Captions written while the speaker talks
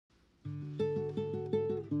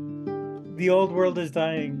The old world is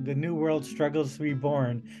dying, the new world struggles to be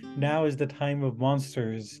born. Now is the time of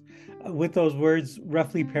monsters. With those words,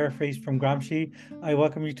 roughly paraphrased from Gramsci, I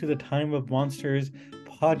welcome you to the Time of Monsters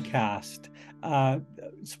podcast, uh,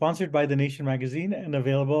 sponsored by The Nation magazine and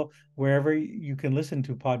available wherever you can listen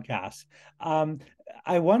to podcasts. Um,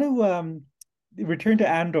 I want to return to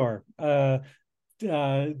Andor.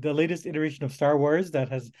 The latest iteration of Star Wars that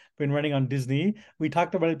has been running on Disney. We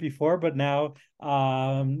talked about it before, but now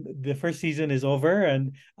the first season is over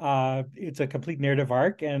and it's a complete narrative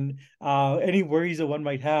arc. And any worries that one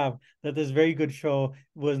might have that this very good show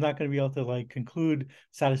was not going to be able to like conclude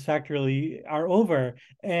satisfactorily are over.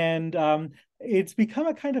 And it's become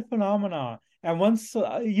a kind of phenomena. And once,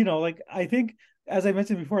 like I think, as I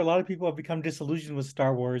mentioned before, a lot of people have become disillusioned with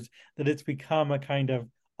Star Wars, that it's become a kind of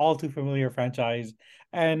all too familiar franchise.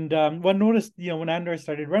 And one noticed, when Andor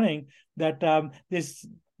started running, that this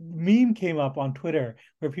meme came up on Twitter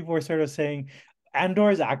where people were sort of saying, Andor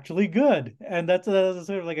is actually good. And that's sort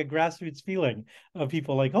of like a grassroots feeling of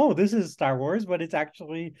people like, oh, this is Star Wars, but it's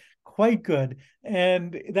actually quite good.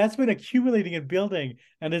 And that's been accumulating and building.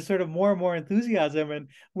 And there's sort of more and more enthusiasm. And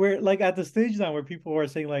we're like at the stage now where people are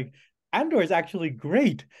saying, like, Andor is actually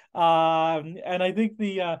great. And I think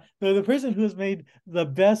the person who has made the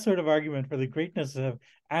best sort of argument for the greatness of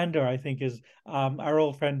Andor, I think, is our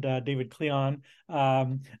old friend David Cleon,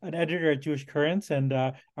 an editor at Jewish Currents and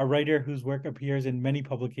a writer whose work appears in many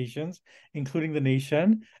publications, including The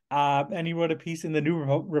Nation. And he wrote a piece in the New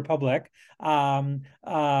Republic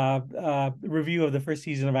review of the first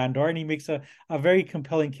season of Andor, and he makes a very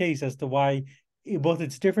compelling case as to why both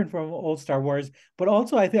it's different from old Star Wars, but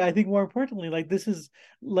also I think more importantly, like this is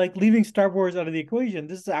like leaving Star Wars out of the equation.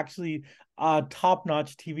 This is actually a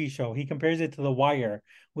top-notch TV show. He compares it to The Wire,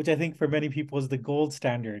 which I think for many people is the gold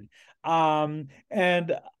standard. And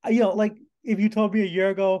like if you told me a year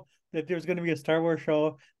ago that there's going to be a Star Wars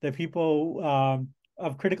show that people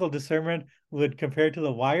of critical discernment would compare to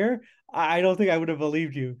The Wire, I don't think I would have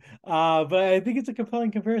believed you. But I think it's a compelling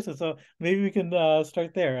comparison. So maybe we can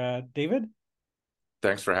start there. David?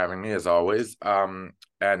 Thanks for having me as always. And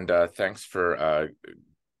thanks for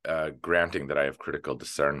granting that I have critical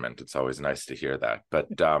discernment. It's always nice to hear that.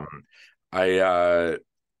 But I uh,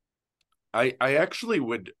 I actually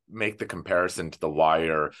would make the comparison to The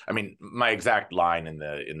Wire. I mean, my exact line in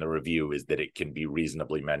the review is that it can be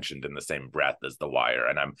reasonably mentioned in the same breath as The Wire,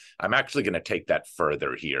 and I'm actually going to take that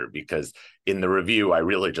further here, because in the review I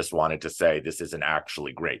really just wanted to say this is an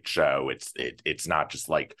actually great show. It's not just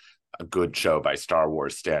like a good show by Star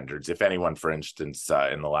Wars standards. If anyone, for instance,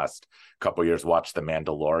 in the last couple of years watched The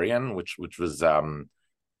Mandalorian, which was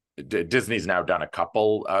Disney's now done a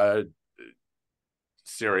couple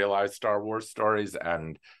serialized Star Wars stories,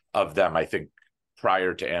 and of them, I think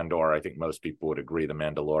prior to Andor, I think most people would agree The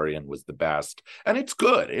Mandalorian was the best, and it's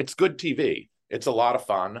good. It's good TV. It's a lot of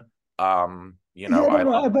fun.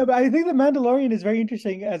 Yeah, but I think The Mandalorian is very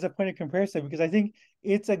interesting as a point of comparison because I think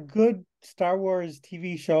it's a good Star Wars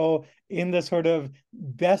TV show in the sort of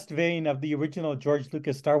best vein of the original George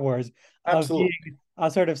Lucas Star Wars, of being absolutely. a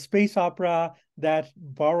sort of space opera that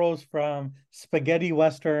borrows from spaghetti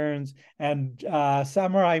westerns and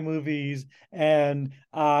samurai movies, and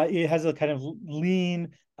it has a kind of lean,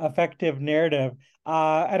 effective narrative.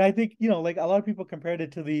 And I think, like a lot of people compared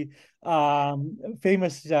it to the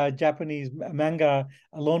famous Japanese manga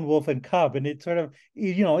Lone Wolf and Cub, and it sort of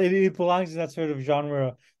it belongs in that sort of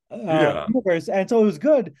genre Yeah. universe, and so it was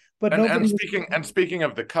good, but And nobody was. speaking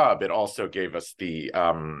of the Cub, it also gave us the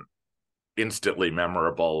instantly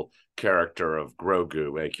memorable character of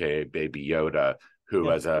Grogu, aka Baby Yoda, who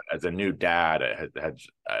Yeah. as a new dad had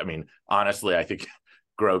I mean, honestly, I think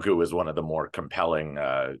Grogu is one of the more compelling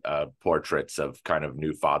portraits of kind of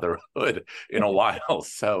new fatherhood in a while.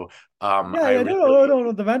 So Yeah, I yeah, really,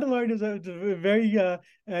 no. The Mandalorian is a very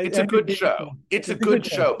it's a good entertaining show. show. It's a It's a good good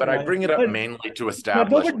show, show, but I yeah. bring it up mainly to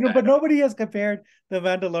establish But that nobody has compared the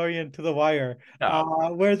Mandalorian to The Wire.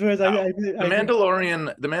 no, Whereas no. I think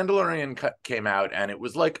The Mandalorian came out, and it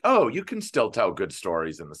was like, oh, you can still tell good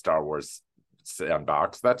stories in the Star Wars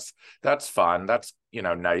sandbox. That's fun. That's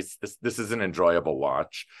nice. This is an enjoyable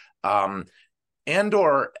watch. Um,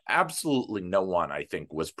 Andor, absolutely no one, I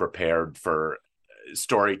think, was prepared for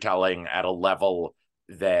storytelling at a level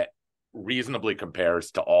that reasonably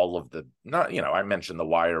compares to all of the, not, I mentioned The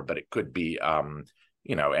Wire, but it could be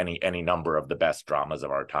any number of the best dramas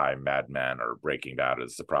of our time, Mad Men or Breaking Bad or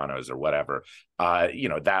The Sopranos or whatever.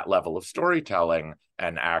 That level of storytelling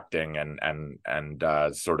and acting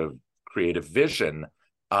and sort of creative vision,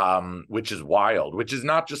 which is wild, which is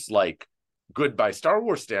not just like good by Star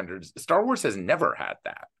Wars standards. Star Wars has never had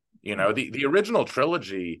that. The original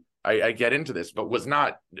trilogy I get into this, but was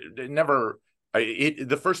not never.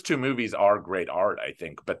 The first two movies are great art, I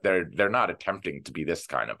think, but they're not attempting to be this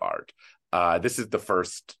kind of art. This is the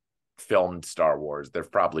first filmed Star Wars.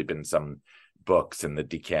 There've probably been some books in the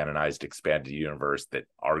decanonized expanded universe that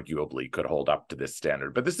arguably could hold up to this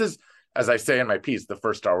standard, but this is, as I say in my piece, the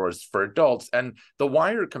first Star Wars for adults. And the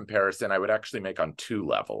Wire comparison I would actually make on two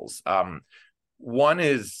levels. One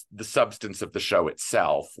is the substance of the show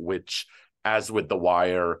itself, which, as with The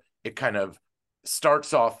Wire, it kind of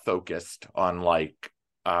starts off focused on like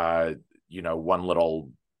one little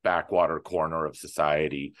backwater corner of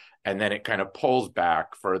society, and then it kind of pulls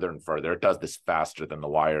back further and further. It does this faster than The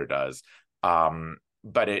Wire does,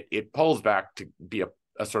 but it pulls back to be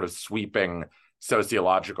a sort of sweeping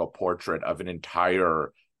sociological portrait of an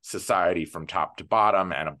entire society from top to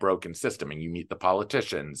bottom and a broken system. And you meet the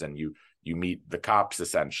politicians, and you meet the cops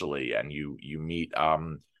essentially, and you meet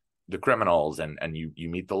the criminals, and you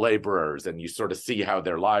meet the laborers, and you sort of see how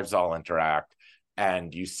their lives all interact,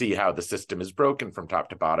 and you see how the system is broken from top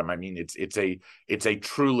to bottom. I mean, it's a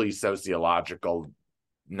truly sociological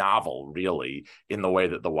novel, really, in the way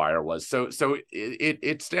that The Wire was. So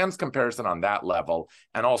it stands comparison on that level.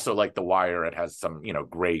 And also, like The Wire, it has some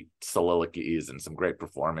great soliloquies and some great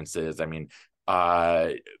performances. I mean,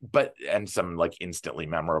 but and some like instantly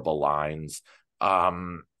memorable lines.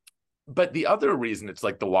 But the other reason it's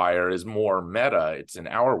like The Wire is more meta. It's in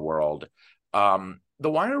our world. The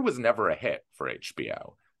Wire was never a hit for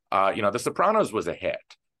HBO. The Sopranos was a hit.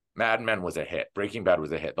 Mad Men was a hit. Breaking Bad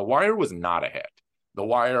was a hit. The Wire was not a hit. The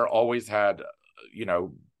Wire always had,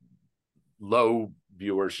 low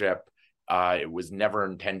viewership. It was never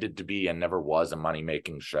intended to be and never was a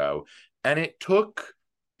money-making show. And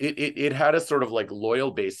it had a sort of like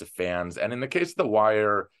loyal base of fans. And in the case of The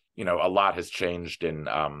Wire, a lot has changed in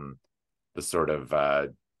the sort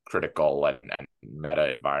of critical and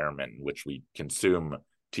meta environment in which we consume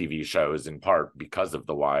TV shows, in part because of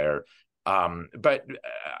The Wire. But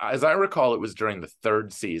as I recall, it was during the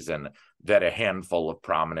third season that a handful of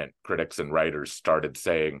prominent critics and writers started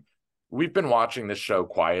saying, we've been watching this show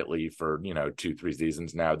quietly for 2-3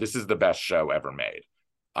 seasons now. This is the best show ever made.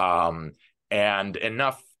 And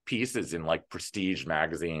enough pieces in like prestige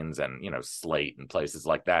magazines and Slate and places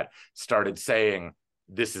like that started saying,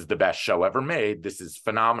 this is the best show ever made, this is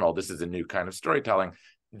phenomenal, this is a new kind of storytelling,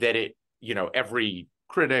 that it every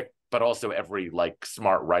critic, but also every like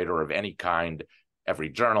smart writer of any kind, every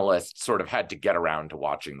journalist sort of had to get around to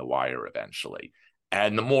watching The Wire eventually.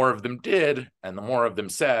 And the more of them did, and the more of them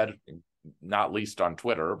said, not least on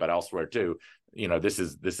Twitter, but elsewhere too, this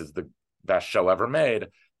is the best show ever made.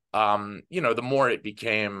 The more it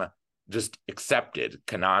became just accepted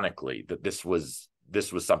canonically that this was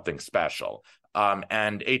something special.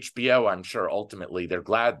 And HBO, I'm sure ultimately they're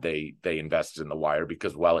glad they invested in The Wire,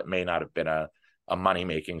 because while it may not have been a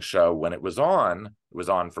money-making show when it was on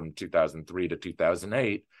from 2003 to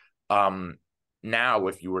 2008. Now,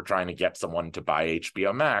 if you were trying to get someone to buy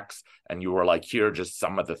HBO Max and you were like, here are just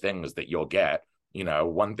some of the things that you'll get,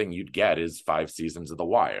 one thing you'd get is 5 seasons of The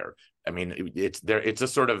Wire. I mean, it's a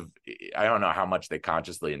sort of, I don't know how much they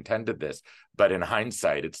consciously intended this, but in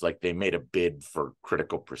hindsight, it's like they made a bid for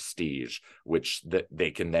critical prestige, which they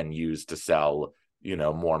can then use to sell,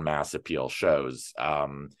 more mass appeal shows.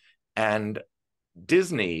 And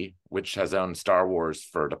Disney, which has owned Star Wars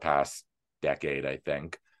for the past decade, I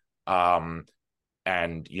think, and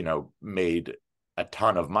made a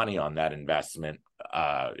ton of money on that investment.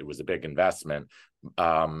 It was a big investment,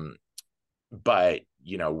 but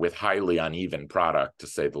with highly uneven product, to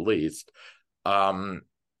say the least.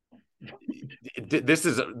 This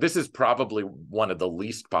is probably one of the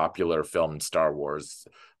least popular filmed Star Wars,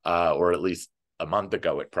 or at least a month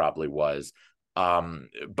ago it probably was.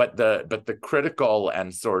 But the critical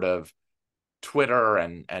and sort of Twitter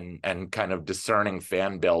and kind of discerning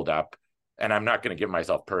fan buildup, and I'm not going to give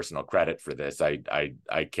myself personal credit for this. I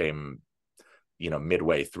came,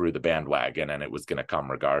 midway through the bandwagon, and it was going to come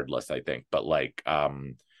regardless, I think. But like,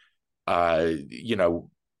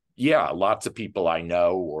 yeah, lots of people I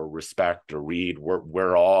know or respect or read,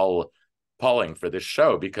 we're all pulling for this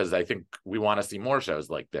show because I think we want to see more shows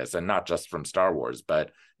like this, and not just from Star Wars, but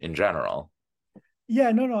in general.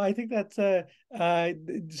 Yeah, no, I think that's sort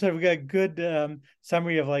of a good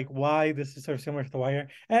summary of like why this is sort of similar to The Wire.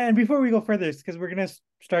 And before we go further, because we're gonna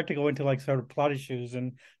start to go into like sort of plot issues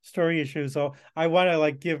and story issues. So I want to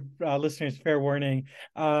like give listeners fair warning.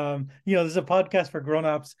 There's a podcast for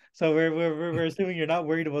grown-ups, so we're assuming you're not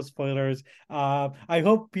worried about spoilers. I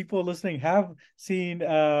hope people listening have seen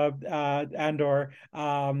Andor.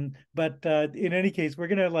 But in any case, we're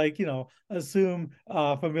gonna like assume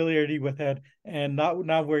familiarity with it and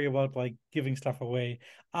not worry about like giving stuff away.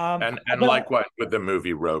 And But likewise with the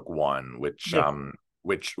movie Rogue One, which yes.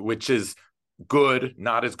 which is good,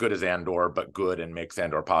 not as good as Andor, but good and makes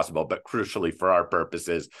Andor possible. But crucially for our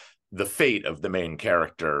purposes, the fate of the main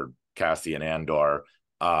character, Cassian Andor,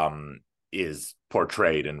 is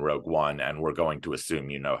portrayed in Rogue One, and we're going to assume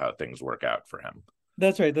you know how things work out for him.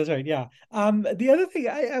 That's right. That's right. Yeah. The other thing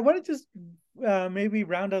I want to just maybe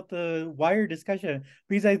round out the Wire discussion,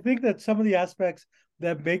 because I think that some of the aspects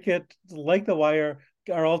that make it like the Wire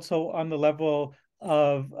are also on the level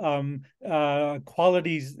of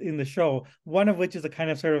qualities in the show. One of which is a kind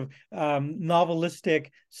of sort of novelistic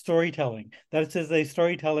storytelling. That is a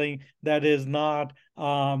storytelling that is not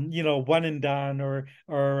one and done or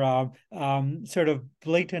sort of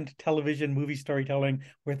blatant television movie storytelling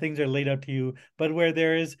where things are laid out to you, but where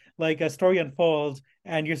there is like a story unfolds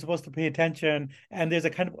and you're supposed to pay attention and there's a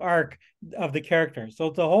kind of arc of the character. So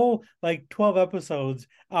it's a whole like 12 episodes.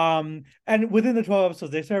 And within the 12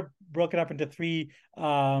 episodes, they sort of broken up into three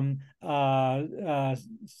show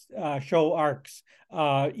arcs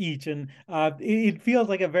each. And it feels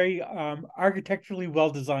like a very architecturally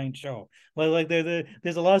well-designed show.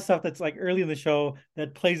 There's a lot of stuff that's like early in the show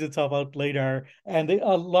that plays itself out later. And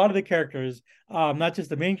a lot of the characters, not just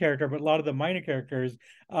the main character, but a lot of the minor characters,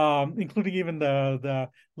 including even the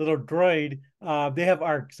little droid, they have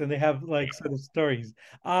arcs and they have like sort of stories.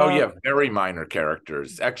 Oh Uh, yeah, very minor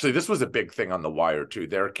characters. Actually, this was a big thing on The Wire too.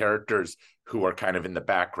 There are characters who are kind of in the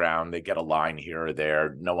background. They get a line here or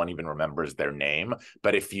there. No one even remembers their name.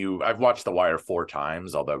 But I've watched The Wire 4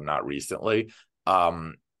 times, although not recently.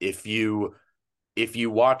 If you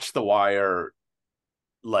watch The Wire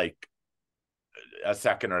like a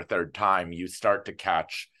second or third time, you start to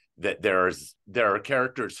catch that there are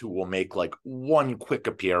characters who will make like one quick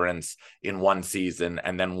appearance in one season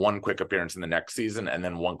and then one quick appearance in the next season and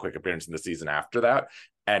then one quick appearance in the season after that,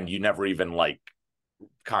 and you never even like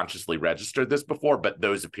consciously registered this before, but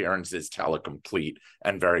those appearances tell a complete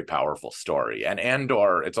and very powerful story. And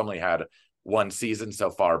Andor, it's only had one season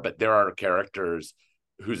so far, but there are characters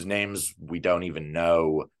whose names we don't even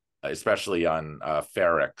know, especially on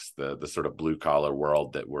Ferrex, the sort of blue collar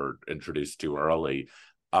world that we're introduced to early,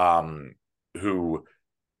 who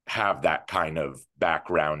have that kind of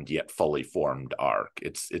background yet fully formed arc.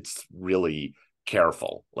 It's really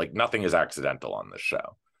careful. Like nothing is accidental on this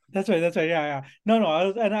show. That's right. That's right. Yeah, yeah.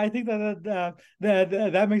 No. And I think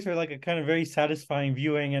that makes for like a kind of very satisfying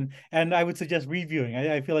viewing, and I would suggest reviewing.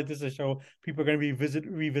 I feel like this is a show people are going to be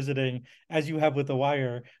revisiting as you have with The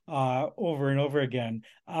Wire, over and over again.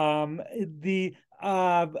 The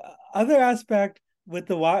other aspect with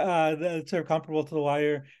the sort of comparable to The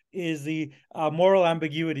Wire is the moral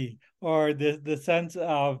ambiguity, or the sense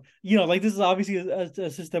of, like this is obviously a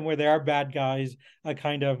system where there are bad guys, a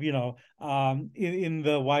kind of, in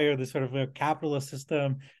The Wire, the sort of a capitalist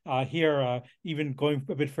system, here, even going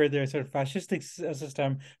a bit further, a sort of fascistic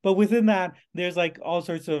system. But within that, there's like all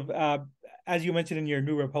sorts of, as you mentioned in your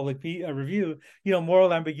New Republic review,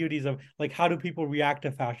 moral ambiguities of like, how do people react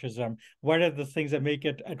to fascism? What are the things that make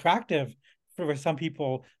it attractive for some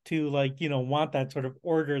people to like want that sort of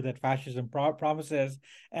order that fascism promises,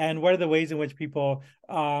 and what are the ways in which people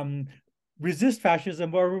resist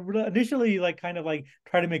fascism, or initially like kind of like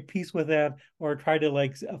try to make peace with it or try to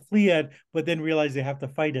like flee it, but then realize they have to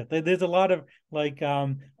fight it. There's a lot of like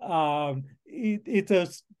it's a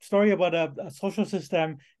story about a social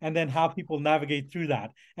system and then how people navigate through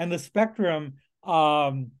that, and the spectrum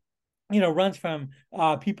runs from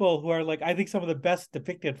people who are like, I think, some of the best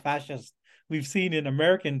depicted fascists we've seen in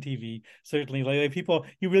American TV, certainly. Like people,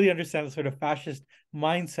 you really understand the sort of fascist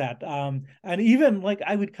mindset. And even like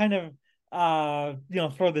I would kind of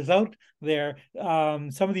throw this out there.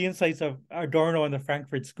 Some of the insights of Adorno and the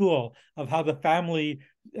Frankfurt School of how the family,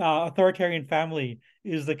 authoritarian family,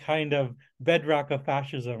 is the kind of bedrock of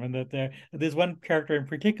fascism, and that there's one character in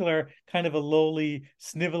particular, kind of a lowly,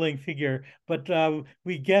 sniveling figure, but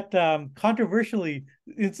we get controversially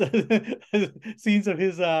scenes of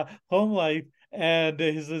his home life and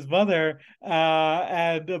his mother,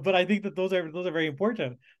 and but I think that those are very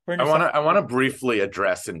important for understanding. I want to briefly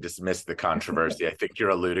address and dismiss the controversy I think you're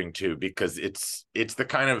alluding to, because it's the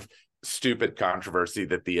kind of stupid controversy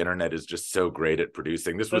that the internet is just so great at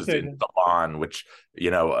producing. This That's was right. in Salon, which,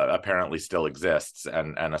 apparently still exists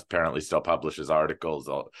and apparently still publishes articles.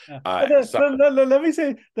 Yeah. So Let me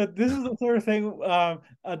say that this is the sort of thing,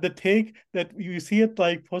 the take that you see it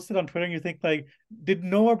like posted on Twitter, and you think like, did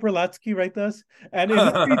Noah Berlatsky write this? And in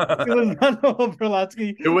this case, it was not Noah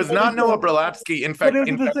Berlatsky, it was not Noah Berlatsky. In but it fact, was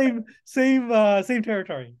in the same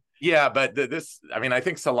territory. yeah, but this, I mean, I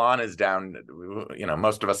think Salon is down.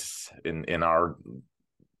 Most of us in our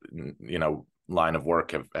line of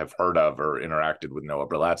work have heard of or interacted with Noah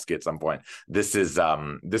Berlatsky at some point. This is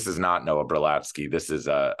not Noah Berlatsky. This is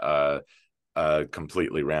a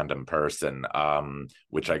completely random person,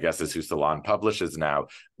 which I guess is who Salon publishes now.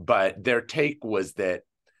 But their take was that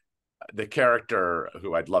the character,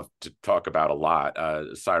 who I'd love to talk about a lot,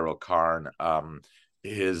 Cyril Karn,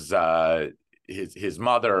 his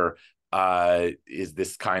mother is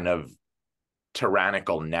this kind of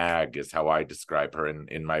tyrannical nag, is how I describe her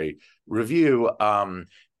in my review.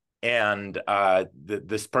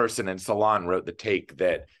 This person in Salon wrote the take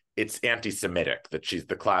that it's anti-Semitic, that she's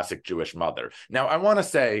the classic Jewish mother. Now, I want to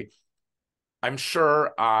say, I'm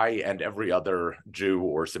sure I and every other Jew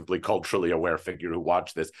or simply culturally aware figure who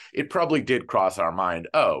watched this, it probably did cross our mind,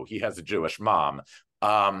 oh, he has a Jewish mom.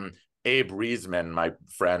 Abe Riesman, my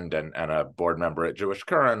friend and a board member at Jewish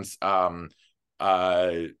Currents,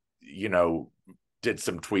 did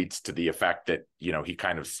some tweets to the effect that, he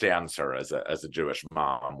kind of stands her as a Jewish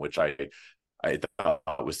mom, which I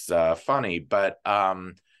thought was funny. But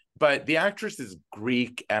the actress is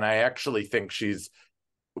Greek, and I actually think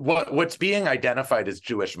what's being identified as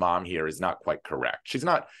Jewish mom here is not quite correct.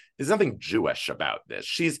 There's nothing Jewish about this.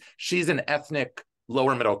 She's an ethnic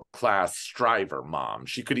lower middle class striver mom.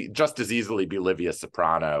 She could just as easily be Livia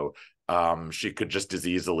Soprano. She could just as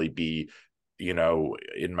easily be,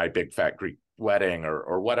 in My Big Fat Greek Wedding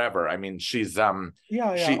or whatever. I mean, she's Yeah.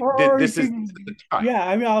 this is the time. Yeah,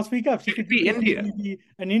 I mean, I'll speak up. She She could could be just Indian. be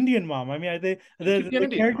an Indian mom. I mean, I think She could be an the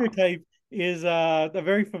Indian character mom. type is a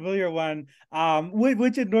very familiar one,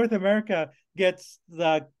 which in North America gets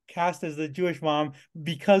the cast as the Jewish mom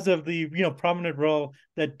because of the prominent role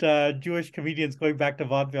that Jewish comedians going back to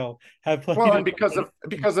vaudeville have Well, played. and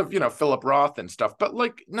because of Philip Roth and stuff. But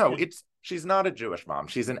like, no, Yeah. she's not a Jewish mom.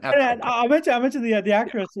 She's an And ethnic mom. I mentioned the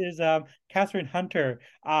actress is Catherine Hunter,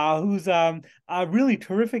 who's a really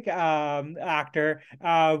terrific actor,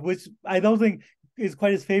 which I don't think is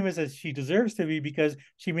quite as famous as she deserves to be because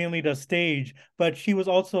she mainly does stage. But she was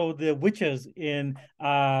also the witches in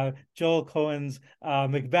Joel Cohen's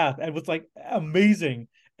Macbeth, and was like amazing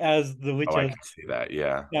as the Oh, I witches. can see that.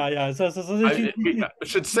 Yeah. Yeah. So I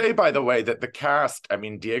should say, by the way, that the cast, I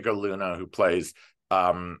mean, Diego Luna, who plays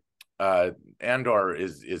um, Andor,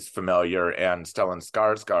 is familiar, and Stellan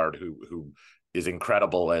Skarsgård, who is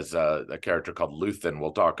incredible as a character called Luthen,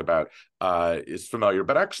 we'll talk about, is familiar.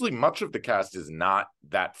 But actually, much of the cast is not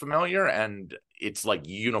that familiar, and it's like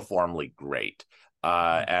uniformly great.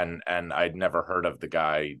 And I'd never heard of the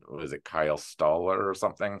guy, was it Kyle Stoller or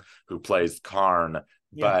something, who plays Karn,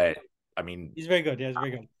 yeah, but I mean, he's very good. Yeah, he's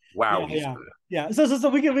very good. wow, Yeah, he's yeah, good. yeah. So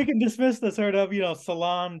we can dismiss the sort of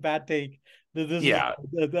salon bad take. This is Yeah.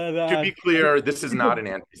 To be clear, this is not an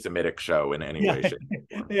anti-Semitic show in any yeah, way, shape,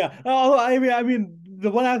 or form. yeah. Although I mean,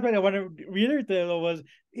 the one aspect I want to reiterate there though was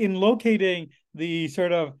in locating the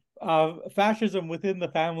sort of fascism within the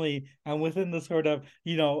family and within the sort of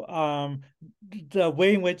the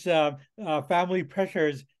way in which family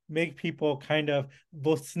pressures make people kind of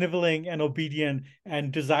both sniveling and obedient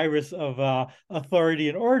and desirous of authority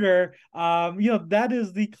and order. That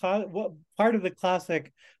is the part of the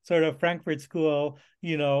classic sort of Frankfurt School,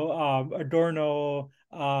 Adorno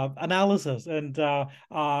analysis, and I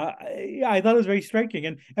thought it was very striking.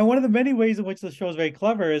 And one of the many ways in which the show is very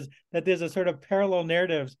clever is that there's a sort of parallel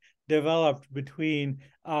narratives developed between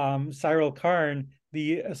Cyril Karn,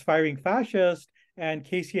 the aspiring fascist, and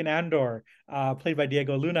Casey and Andor, played by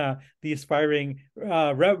Diego Luna, the aspiring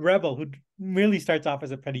rebel who merely starts off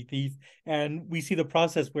as a petty thief, and we see the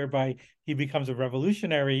process whereby he becomes a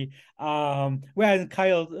revolutionary. Whereas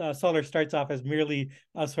Kyle Soller starts off as merely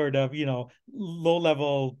a sort of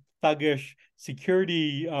low-level thuggish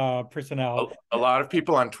security personnel. A lot of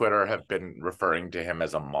people on Twitter have been referring to him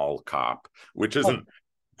as a mall cop, which Oh, isn't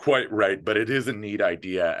quite right, but it is a neat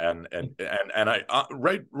idea. And I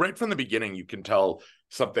right from the beginning, you can tell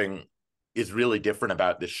something is really different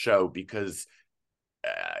about this show, because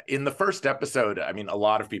in the first episode, I mean, a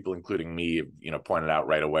lot of people, including me, pointed out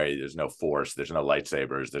right away, there's no force, there's no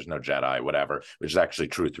lightsabers, there's no Jedi, whatever, which is actually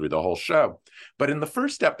true through the whole show. But in the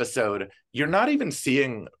first episode, you're not even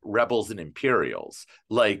seeing rebels and Imperials.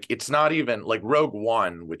 Like, it's not even like Rogue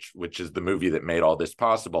One, which is the movie that made all this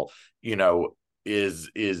possible, and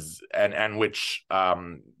which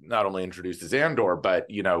not only introduces Andor, but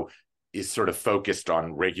is sort of focused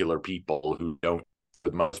on regular people who don't, for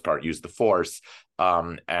the most part, use the force,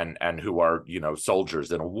 and who are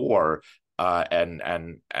soldiers in a war,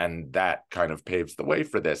 and that kind of paves the way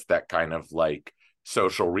for this, that kind of like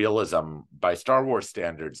social realism by Star Wars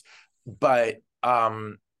standards. But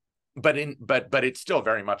it's still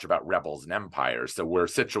very much about rebels and empire, so we're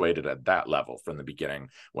situated at that level from the beginning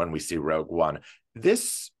when we see Rogue One.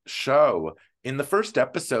 This show, in the first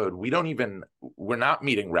episode, we're not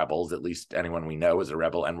meeting rebels, at least anyone we know is a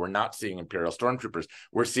rebel, and we're not seeing Imperial stormtroopers.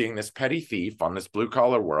 We're seeing this petty thief on this blue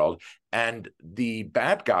collar world, and the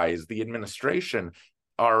bad guys, the administration,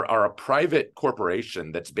 are a private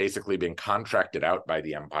corporation that's basically being contracted out by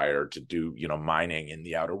the Empire to do mining in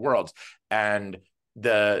the outer worlds. And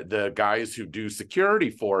the guys who do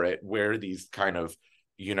security for it wear these kind of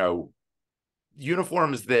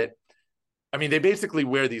uniforms that, I mean, they basically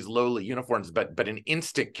wear these lowly uniforms, but an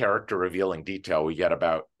instant character revealing detail we get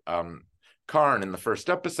about Karn in the first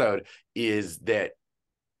episode is that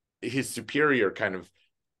his superior kind of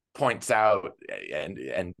points out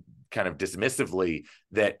and kind of dismissively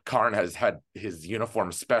that Karn has had his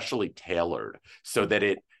uniform specially tailored so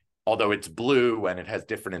that although it's blue and it has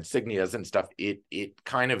different insignias and stuff, it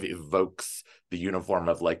kind of evokes the uniform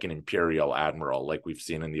of like an Imperial admiral, like we've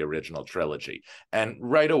seen in the original trilogy. And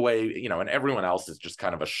right away, and everyone else is just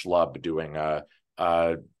kind of a schlub doing a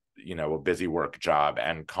busy work job.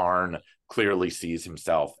 And Karn clearly sees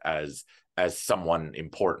himself as someone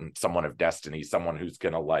important, someone of destiny, someone who's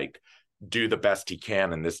going to like do the best he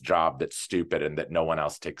can in this job that's stupid and that no one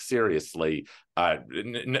else takes seriously.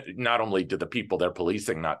 Not only do the people they're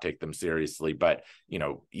policing not take them seriously, but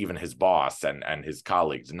even his boss and his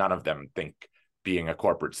colleagues, none of them think being a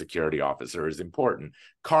corporate security officer is important.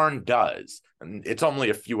 Karn does, and it's only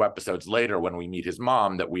a few episodes later when we meet his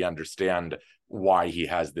mom that we understand why he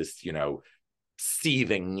has this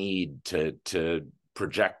seething need to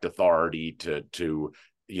project authority, to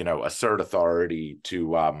assert authority,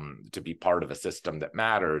 to be part of a system that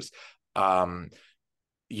matters. But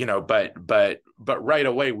right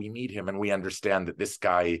away we meet him and we understand that this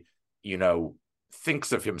guy,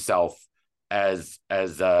 thinks of himself as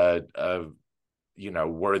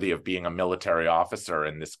worthy of being a military officer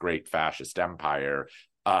in this great fascist empire,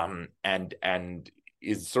 and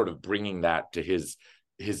is sort of bringing that to his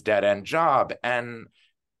dead end job. And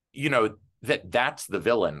that's the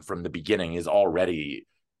villain from the beginning is already,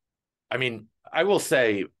 I mean, I will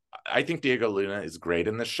say, I think Diego Luna is great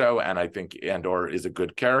in this show, and I think Andor is a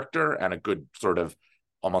good character and a good sort of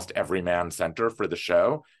almost everyman center for the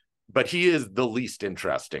show. But he is the least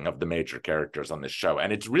interesting of the major characters on this show.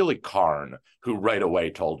 And it's really Karn who right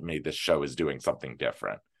away told me this show is doing something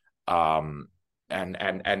different. And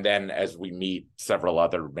then as we meet several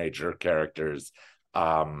other major characters,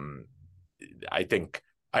 I think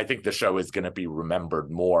the show is going to be remembered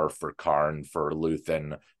more for Karn, for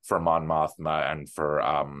Luthen, for Mon Mothma, and for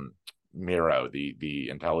Miro, the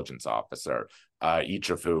intelligence officer, each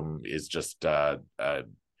of whom is just a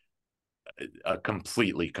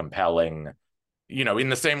completely compelling, in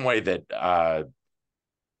the same way that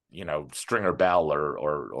Stringer Bell or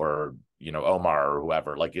Omar or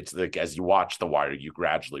whoever. Like, it's like as you watch The Wire, you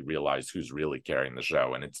gradually realize who's really carrying the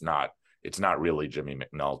show, and it's not really Jimmy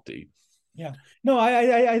McNulty. Yeah, no,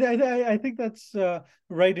 I think that's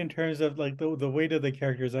right in terms of like the weight of the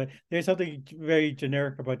characters. There's something very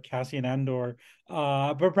generic about Cassian Andor,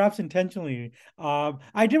 but perhaps intentionally.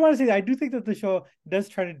 I did want to say that I do think that the show does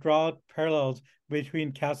try to draw parallels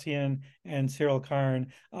between Cassian and Cyril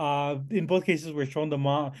Karn. In both cases, we're shown the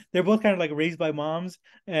mom. They're both kind of like raised by moms,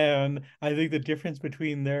 and I think the difference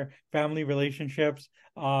between their family relationships,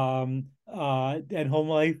 and home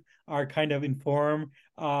life are kind of inform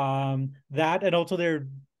that, and also their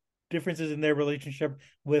differences in their relationship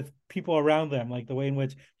with people around them, like the way in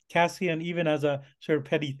which Cassian, even as a sort of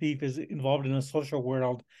petty thief, is involved in a social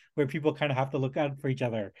world where people kind of have to look out for each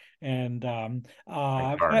other. And Karn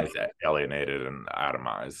is alienated and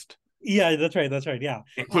atomized. Yeah, that's right. Yeah,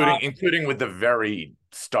 including with the very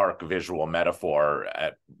stark visual metaphor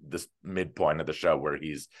at this midpoint of the show where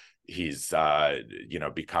he's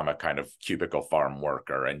become a kind of cubicle farm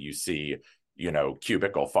worker, and you see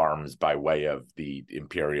cubicle farms by way of the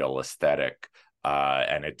Imperial aesthetic,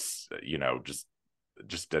 and it's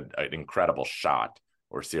just an incredible shot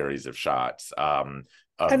or series of shots, And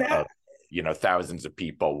of thousands of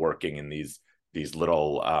people working in these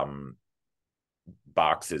little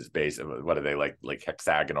boxes, based, what are they, like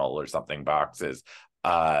hexagonal or something boxes,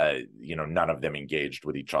 none of them engaged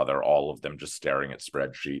with each other, all of them just staring at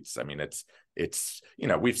spreadsheets. I mean, it's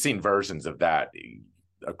we've seen versions of that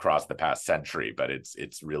across the past century, but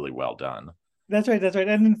it's really well done. that's right. That's right.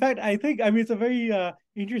 And in fact, I mean, it's a very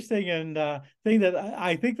interesting and thing that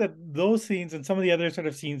I think that those scenes and some of the other sort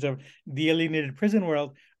of scenes of the alienated prison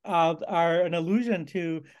world are an allusion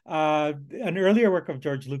to an earlier work of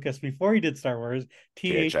George Lucas before he did Star Wars,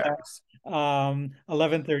 THX.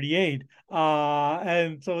 1138.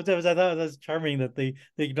 And so I thought that's charming that they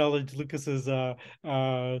acknowledge Lucas's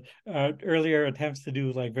earlier attempts to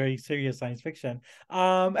do like very serious science fiction.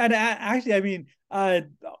 And actually, I mean,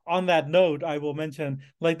 on that note, I will mention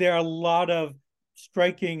like there are a lot of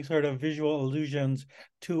striking sort of visual allusions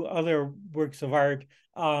to other works of art,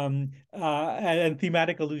 and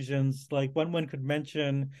thematic allusions. Like one could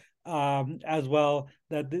mention as well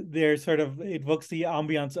that there sort of evokes the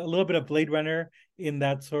ambiance a little bit of Blade Runner in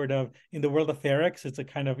that sort of in the world of Ferrex. It's a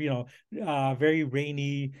kind of very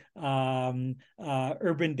rainy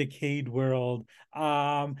urban decayed world.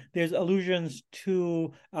 There's allusions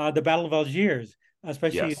to the Battle of Algiers,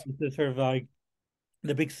 especially Yes. the sort of like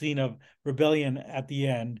the big scene of rebellion at the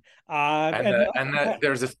end.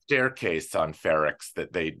 There's a staircase on Ferrex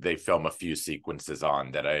that they film a few sequences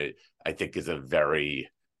on that I think is a very,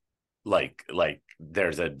 like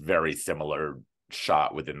there's a very similar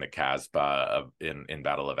shot within the Casbah in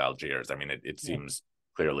Battle of Algiers. I mean, it Yeah. seems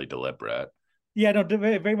clearly deliberate. Yeah, no,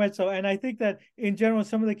 very, very much so. And I think that in general,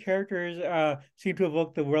 some of the characters seem to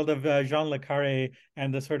evoke the world of Jean Le Carre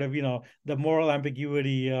and the sort of, the moral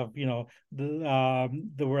ambiguity of, the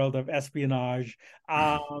world of espionage.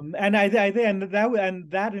 And I think, and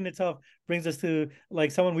that in itself brings us to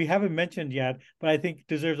like someone we haven't mentioned yet, but I think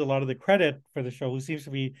deserves a lot of the credit for the show, who seems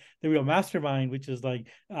to be the real mastermind, which is like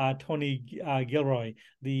Tony Gilroy,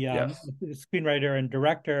 the Yes. screenwriter and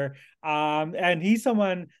director. And he's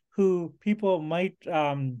someone who people might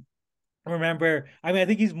remember. I mean, I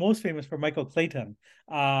think he's most famous for Michael Clayton,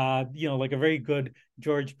 like a very good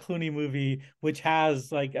George Clooney movie, which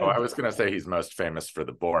has like Oh, a I was going to say he's most famous for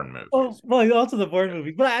the Bourne oh, movies. well, also the Bourne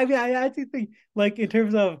movie. But I mean, I actually think like in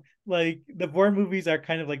terms of like the Bourne movies are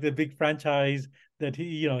kind of like the big franchise that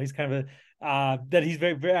he's kind of that he's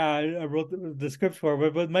very wrote the scripts for.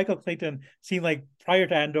 But Michael Clayton seemed like prior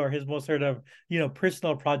to Andor his most sort of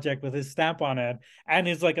personal project with his stamp on it, and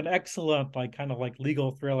is like an excellent like kind of like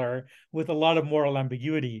legal thriller with a lot of moral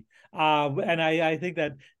ambiguity. And I think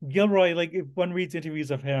that Gilroy, like if one reads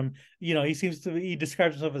interviews of him, he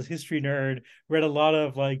describes himself as history nerd, read a lot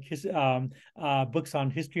of like his books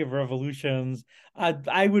on history of revolutions.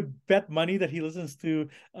 I would bet money that he listens to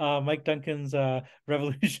Mike Duncan's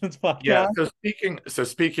Revolutions Yeah. podcast. So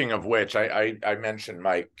speaking of which, I mentioned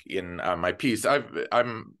Mike in my piece.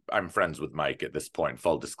 I'm friends with Mike at this point,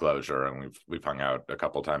 full disclosure, and we've hung out a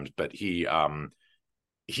couple times. But he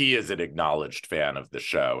is an acknowledged fan of the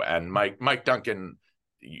show, and Mike Duncan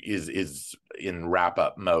is in wrap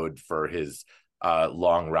up mode for his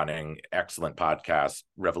long running excellent podcast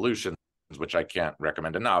Revolutions, which I can't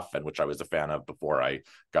recommend enough, and which I was a fan of before I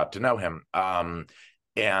got to know him.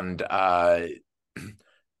 And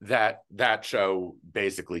that show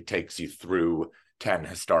basically takes you through 10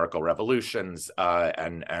 historical revolutions,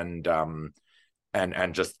 and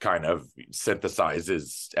just kind of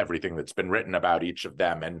synthesizes everything that's been written about each of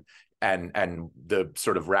them, and the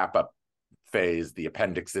sort of wrap up phase, the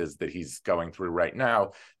appendixes that he's going through right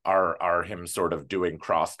now are him sort of doing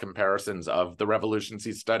cross comparisons of the revolutions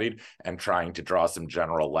he's studied and trying to draw some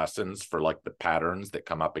general lessons for like the patterns that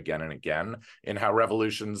come up again and again in how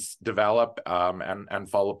revolutions develop, and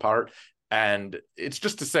fall apart. And it's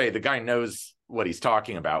just to say the guy knows what he's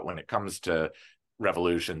talking about when it comes to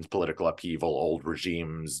revolutions, political upheaval, old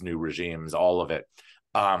regimes, new regimes, all of it.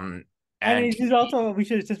 Um, And and he's also, we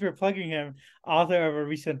should, since we're plugging him, author of a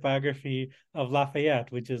recent biography of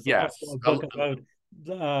Lafayette, which is also yes, a book about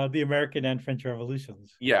the American and French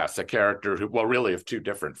revolutions. yes, a character who, well, really of two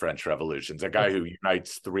different French revolutions, a guy who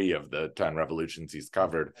unites three of the 10 revolutions he's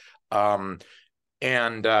covered. And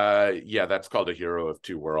yeah, that's called A Hero of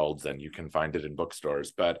Two Worlds, and you can find it in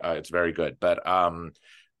bookstores, but it's very good.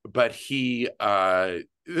 But he, this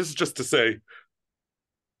is just to say,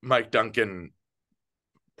 Mike Duncan,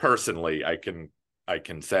 personally, I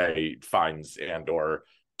can say finds Andor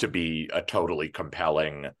to be a totally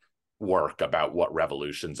compelling work about what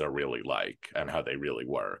revolutions are really like and how they really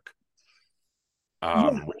work, Yeah,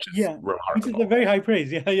 which is yeah, which is a remarkable. very high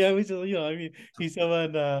praise. Yeah, yeah, which is, I mean, he's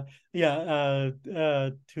someone.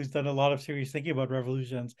 who's done a lot of serious thinking about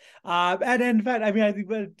revolutions. And in fact, I mean, I think,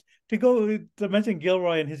 but to go to mention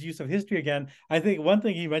Gilroy and his use of history again, I think one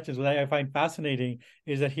thing he mentions, what I find fascinating,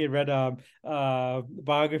 is that he had read a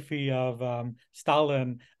biography of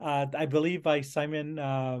Stalin, I believe by Simon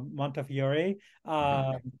Montefiore,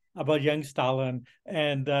 uh, Mhm. about young Stalin.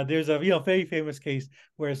 And there's a very famous case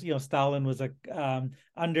where Stalin was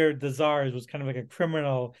under the czars was kind of like a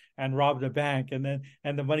criminal and robbed a bank, and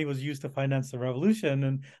the money was used to finance the revolution,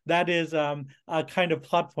 and that is a kind of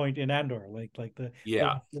plot point in Andor, like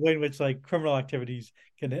Yeah. the way in which like criminal activities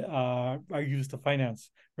can are used to finance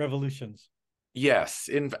revolutions. Yes.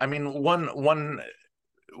 I mean,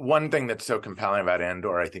 one thing that's so compelling about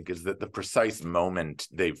Andor, I think, is that the precise moment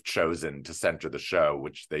they've chosen to center the show,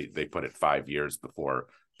 which they put it 5 years before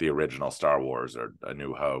the original Star Wars or A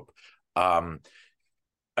New Hope.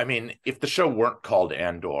 I mean, if the show weren't called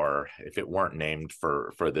Andor, if it weren't named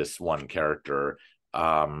for this one character,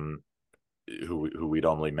 who we'd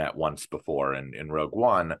only met once before in Rogue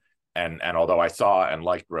One, and although I saw and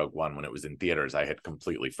liked Rogue One when it was in theaters, I had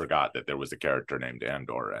completely forgot that there was a character named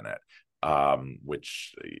Andor in it,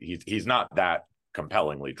 which he's not that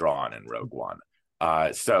compellingly drawn in Rogue One.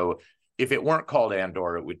 So if it weren't called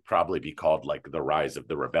Andor, it would probably be called like The Rise of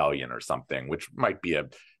the Rebellion or something, which might be a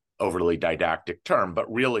overly didactic term,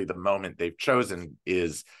 but really the moment they've chosen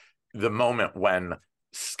is the moment when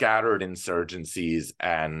scattered insurgencies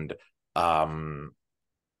um,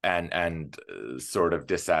 and sort of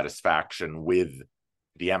dissatisfaction with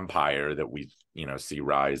the empire that we see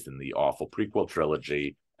rise in the awful prequel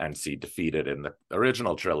trilogy and see defeated in the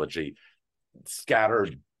original trilogy.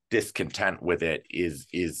 Scattered discontent with it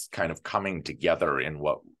is kind of coming together in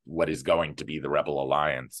what is going to be the Rebel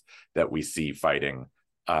Alliance that we see fighting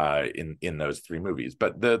in those three movies.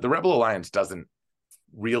 But the Rebel Alliance doesn't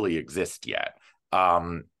really exist yet.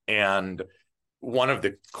 And one of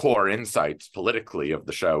the core insights politically of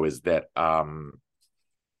the show is that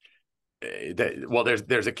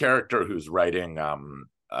there's a character who's writing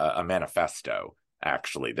a manifesto,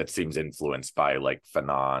 actually, that seems influenced by like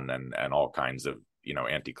Fanon and all kinds of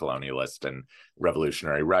anti-colonialist and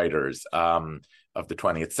revolutionary writers of the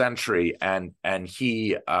 20th century, and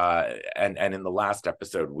he and in the last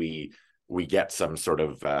episode we get some sort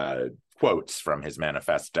of quotes from his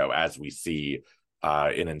manifesto as we see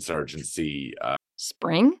in Insurgency.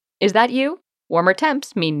 Spring? Is that you? Warmer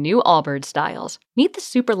temps mean new Allbirds styles. Meet the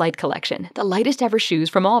Super Light Collection, the lightest ever shoes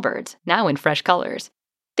from Allbirds, now in fresh colors.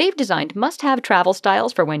 They've designed must-have travel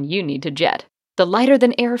styles for when you need to jet. The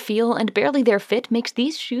lighter-than-air feel and barely-there fit makes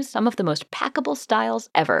these shoes some of the most packable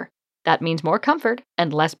styles ever. That means more comfort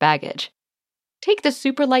and less baggage. Take the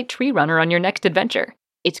Super Light Tree Runner on your next adventure.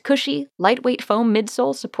 Its cushy, lightweight foam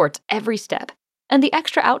midsole supports every step, and the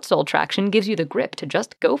extra outsole traction gives you the grip to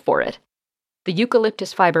just go for it. The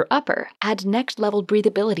eucalyptus fiber upper adds next-level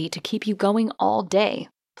breathability to keep you going all day.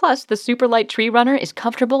 Plus, the Super Light Tree Runner is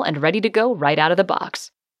comfortable and ready to go right out of the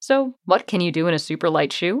box. So, what can you do in a super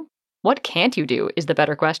light shoe? What can't you do is the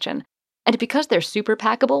better question. And because they're super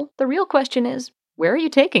packable, the real question is, where are you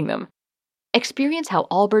taking them? Experience how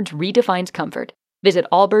Allbirds redefines comfort. Visit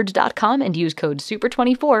allbirds.com and use code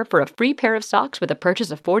SUPER24 for a free pair of socks with a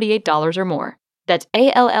purchase of $48 or more. That's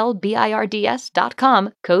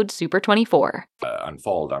ALLBIRDS.com, code SUPER24.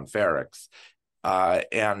 Unfold on Ferrex.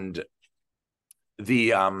 And the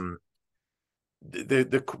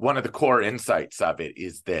one of the core insights of it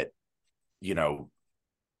is that,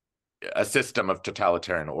 a system of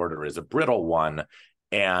totalitarian order is a brittle one,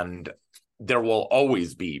 and there will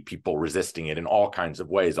always be people resisting it in all kinds of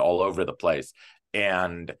ways all over the place.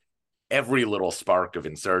 And every little spark of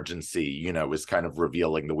insurgency, is kind of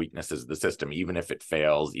revealing the weaknesses of the system, even if it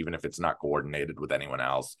fails, even if it's not coordinated with anyone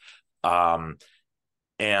else.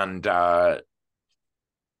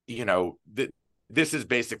 This is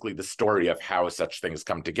basically the story of how such things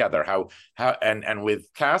come together. And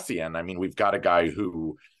with Cassian, I mean, we've got a guy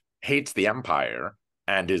who hates the empire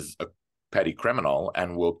and is a petty criminal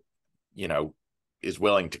and will, is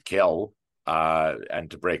willing to kill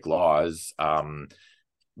and to break laws,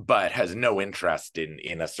 but has no interest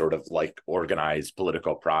in a sort of like organized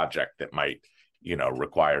political project that might,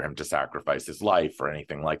 require him to sacrifice his life or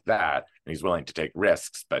anything like that. And he's willing to take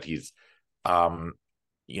risks, but he's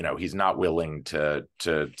not willing to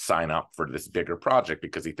sign up for this bigger project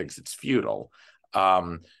because he thinks it's futile.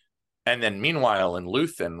 And then meanwhile, in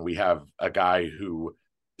Luthen, we have a guy who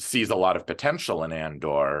sees a lot of potential in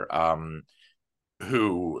Andor,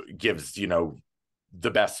 who gives,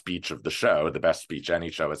 the best speech of the show, the best speech any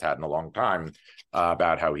show has had in a long time,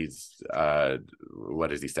 about how he's, what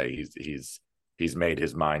does he say? he's made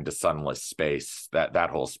his mind a sunless space, that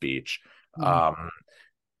whole speech. Mhm.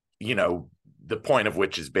 You know, the point of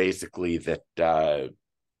which is basically that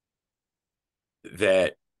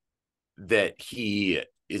he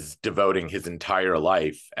is devoting his entire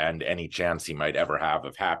life and any chance he might ever have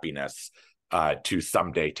of happiness to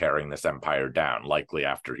someday tearing this empire down, likely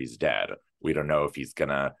after he's dead. We don't know if he's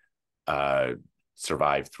gonna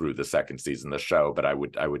survive through the second season of the show, but I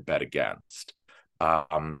would bet against.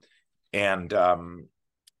 Um, and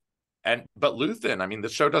but Luthen, I mean, the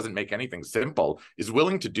show doesn't make anything simple, is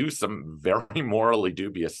willing to do some very morally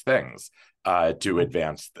dubious things to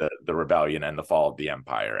advance the rebellion and the fall of the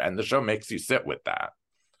empire. And the show makes you sit with that.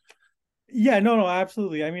 Yeah, no,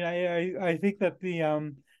 absolutely. I mean, I think that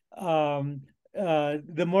the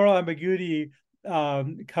moral ambiguity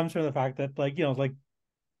comes from the fact that, like, like,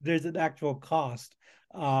 there's an actual cost.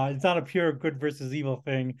 It's not a pure good versus evil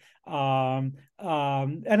thing. And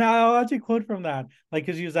I'll actually quote from that, like,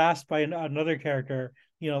 because he was asked by another character,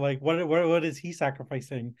 like, what is he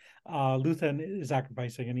sacrificing? Luthen is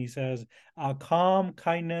sacrificing, and he says, calm,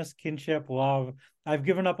 kindness, kinship, love. I've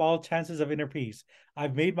given up all chances of inner peace.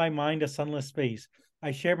 I've made my mind a sunless space.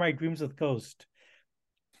 I share my dreams with ghosts.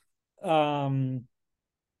 Um,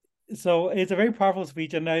 so it's a very powerful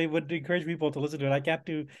speech, and I would encourage people to listen to it. I can't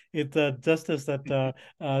do it the justice that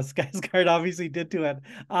Skarsgård obviously did to it.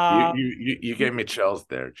 You gave me chills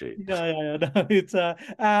there, Gene. Yeah. No, it's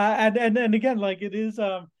and again, like, it is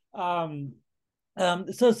so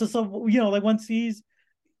like, one sees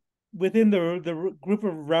within the group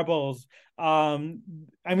of rebels. I mean,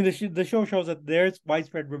 the show shows that there's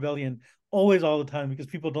widespread rebellion always, all the time, because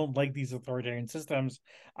people don't like these authoritarian systems.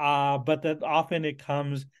 But that often it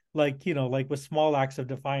comes, like, like, with small acts of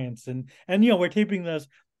defiance. And we're taping this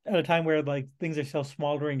at a time where, like, things are still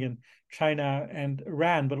smoldering in China and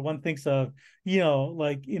Iran. But one thinks of,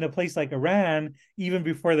 like, in a place like Iran, even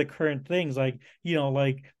before the current things, like,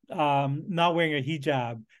 like, not wearing a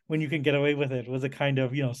hijab when you can get away with it was a kind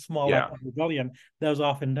of, small Yeah. act of rebellion that was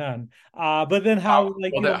often done. But then how,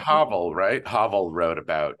 like, Well, that Havel, right? Havel wrote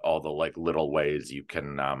about all the like little ways you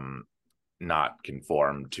can not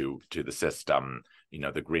conform to the system.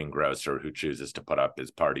 The greengrocer who chooses to put up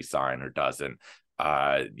his party sign or doesn't.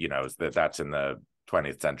 That's in the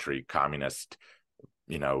 20th century communist,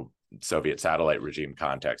 Soviet satellite regime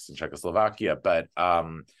context in Czechoslovakia. But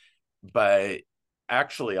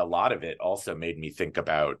actually, a lot of it also made me think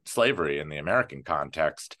about slavery in the American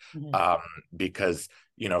context, because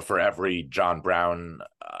for every John Brown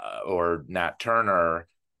or Nat Turner,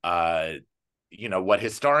 what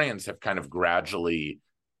historians have kind of gradually,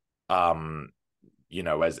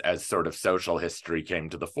 as sort of social history came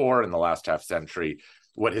to the fore in the last half century,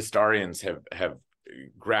 what historians have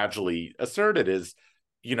gradually asserted is,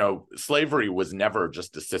 slavery was never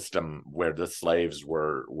just a system where the slaves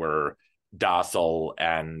were docile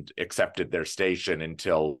and accepted their station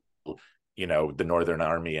until the Northern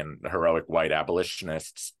Army and heroic white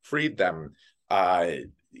abolitionists freed them.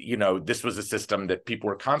 This was a system that people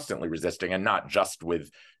were constantly resisting, and not just with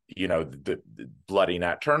the bloody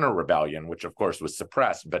Nat Turner rebellion, which of course was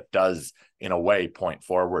suppressed, but does in a way point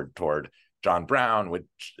forward toward John Brown, which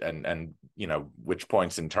which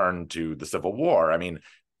points in turn to the Civil War. I mean,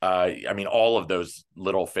 all of those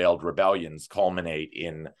little failed rebellions culminate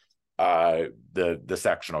in the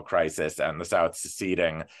sectional crisis and the South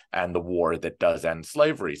seceding and the war that does end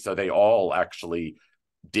slavery. So they all actually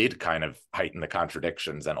did kind of heighten the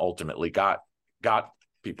contradictions and ultimately got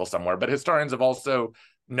people somewhere. But historians have also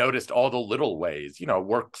noticed all the little ways,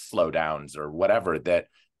 work slowdowns or whatever, that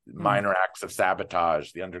minor acts of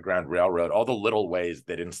sabotage, the Underground Railroad, all the little ways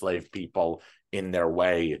that enslaved people in their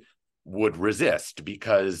way would resist,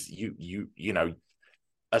 because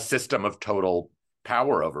a system of total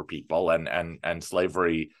power over people and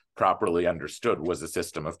slavery, properly understood, was a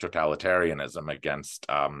system of totalitarianism against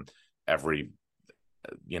every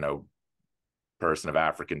person of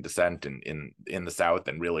African descent in the South,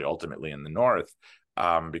 and really ultimately in the North,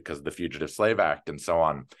 because of the Fugitive Slave Act and so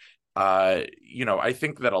on. I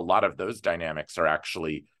think that a lot of those dynamics are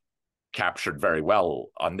actually captured very well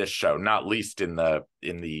on this show, not least in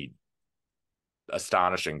the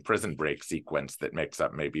astonishing prison break sequence that makes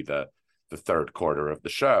up maybe the third quarter of the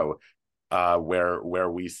show, where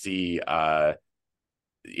we see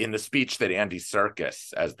in the speech that Andy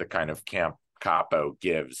Serkis, as the kind of camp capo,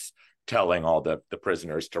 gives, telling all the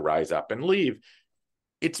prisoners to rise up and leave,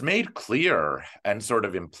 it's made clear and sort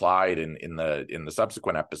of implied in the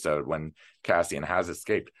subsequent episode when Cassian has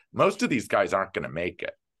escaped, most of these guys aren't going to make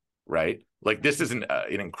it, right? Like, this is an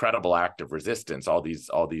incredible act of resistance, all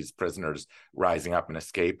these prisoners rising up and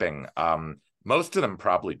escaping. Most of them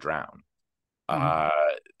probably drown. But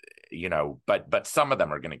some of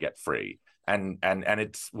them are going to get free. And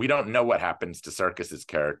it's, we don't know what happens to Serkis's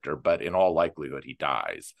character, but in all likelihood he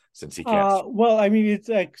dies, since he can't. Well, I mean, it's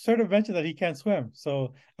like sort of mentioned that he can't swim,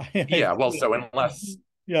 so Yeah, well, so unless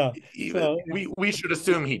yeah, so we should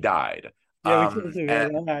assume he died. yeah, we should assume,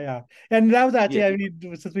 And yeah. And that was actually, yeah, I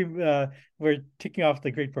mean, since we're ticking off the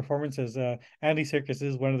great performances, Andy Serkis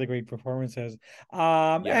is one of the great performances.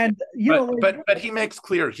 yeah, and but he makes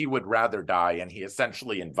clear he would rather die, and he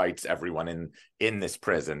essentially invites everyone in this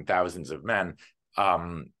prison, thousands of men.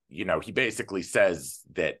 He basically says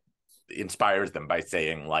that, inspires them by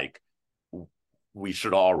saying, like, we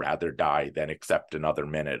should all rather die than accept another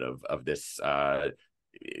minute of this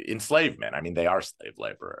enslavement. I mean, they are slave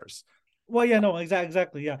laborers. Well, yeah, no,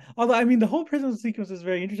 exactly, yeah. Although, I mean, the whole prison sequence is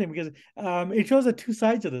very interesting because it shows the two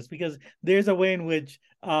sides of this. Because there's a way in which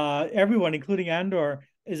everyone, including Andor,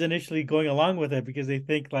 is initially going along with it because they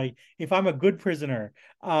think, like, if I'm a good prisoner,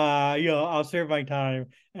 I'll serve my time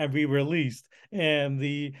and be released. And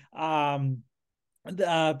I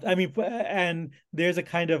mean, and there's a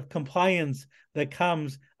kind of compliance that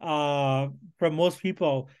comes from most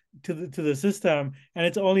people to the system, and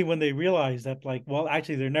it's only when they realize that, like, well,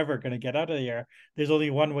 actually, they're never going to get out of here. There's only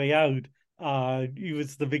one way out.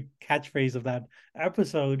 It's the big catchphrase of that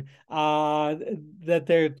episode. That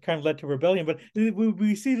they're kind of led to rebellion, but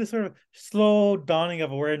we see the sort of slow dawning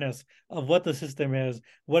of awareness of what the system is,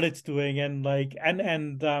 what it's doing, and like,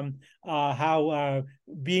 and how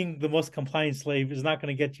being the most compliant slave is not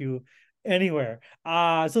going to get you anywhere.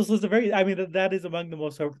 So it's a very, I mean, that is among the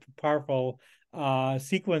most powerful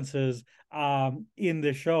sequences in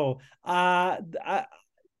the show.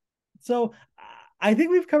 So I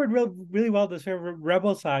think we've covered really well the sort of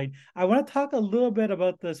rebel side. I want to talk a little bit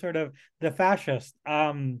about the sort of the fascist.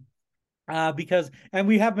 Because, and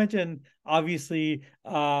we have mentioned obviously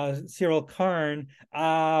Cyril Karn,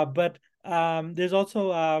 but there's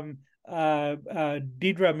also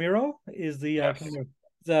Deidre Miro is the Yes. kind of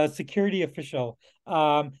the security official,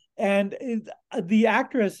 and the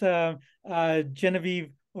actress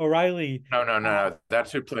Genevieve O'Reilly. No.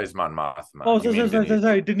 That's who plays Mon Mothma. Oh, You mean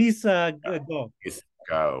sorry, Denise Go,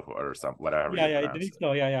 Go or something, whatever you pronounce Denise it.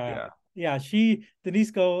 Go, Yeah.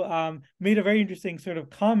 Denise Go made a very interesting sort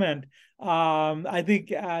of comment, I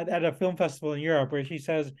think at a film festival in Europe, where she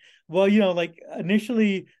says, well, like,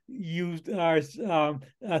 initially you are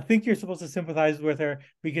think you're supposed to sympathize with her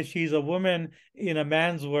because she's a woman in a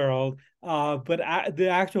man's world, but the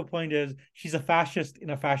actual point is she's a fascist in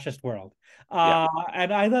a fascist world.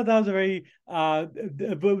 And I thought that was a very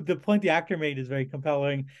the point the actor made is very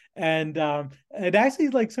compelling, and it actually,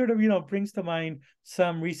 like, sort of brings to mind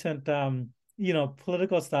some recent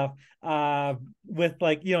political stuff with,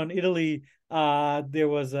 like, in Italy there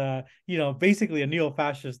was basically a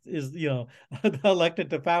neo-fascist is elected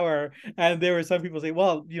to power, and there were some people say,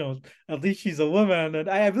 well, at least she's a woman, and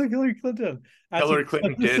I believe Hillary Clinton Hillary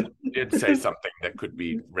Clinton did say something that could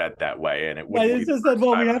be read that way, and it would. It's just that,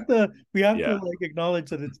 well, we have to Yeah. like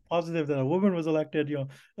acknowledge that it's positive that a woman was elected.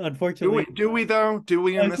 Unfortunately, Do we though? Do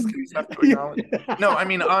we in this case have to acknowledge? No, I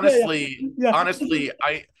mean, honestly,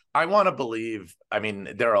 I want to believe. I mean,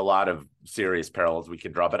 there are a lot of serious parallels we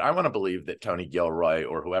can draw, but I want to believe that Tony Gilroy,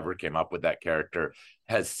 or whoever came up with that character,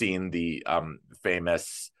 has seen the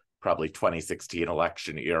famous, probably 2016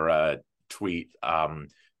 election era tweet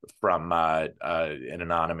from an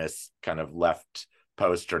anonymous kind of left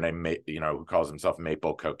poster named, who calls himself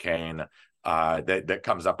Maple Cocaine, that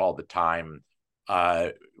comes up all the time,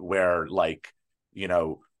 where, like,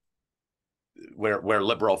 where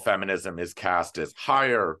liberal feminism is cast as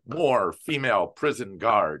hire more female prison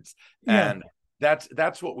guards. Yeah. And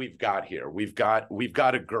that's what we've got here. We've got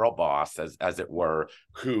a girl boss, as it were,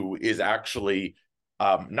 who is actually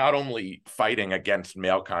not only fighting against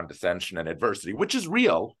male condescension and adversity, which is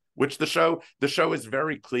real, which the show is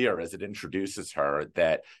very clear as it introduces her,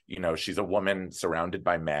 that she's a woman surrounded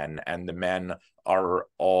by men, and the men are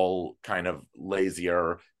all kind of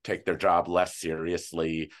lazier, take their job less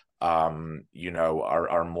seriously,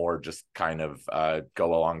 are more just kind of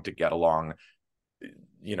go along to get along,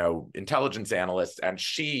 intelligence analysts. And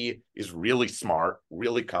she is really smart,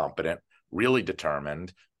 really competent, really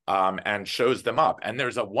determined, and shows them up. And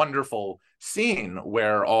there's a wonderful scene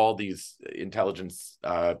where all these intelligence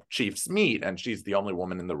chiefs meet, and she's the only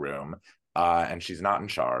woman in the room, and she's not in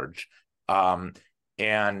charge.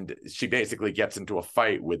 And she basically gets into a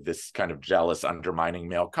fight with this kind of jealous, undermining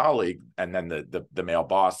male colleague, and then the male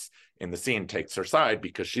boss in the scene takes her side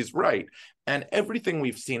because she's right. And everything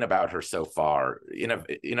we've seen about her so far, in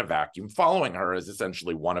a vacuum, following her as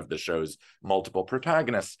essentially one of the show's multiple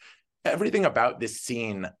protagonists, everything about this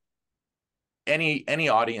scene any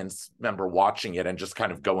audience member watching it and just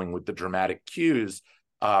kind of going with the dramatic cues,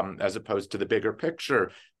 as opposed to the bigger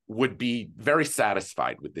picture, would be very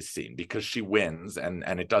satisfied with this scene because she wins, and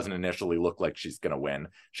it doesn't initially look like she's going to win.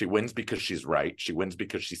 She wins because she's right. She wins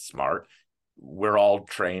because she's smart. We're all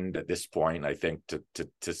trained at this point, I think,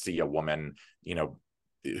 to see a woman, you know,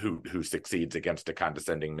 who succeeds against a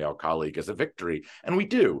condescending male colleague as a victory, and we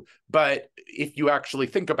do. But if you actually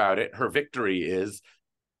think about it, her victory is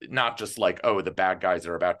not just like, oh, the bad guys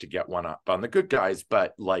are about to get one up on the good guys,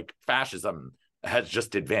 but like fascism has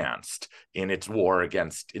just advanced in its war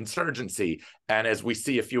against insurgency. And as we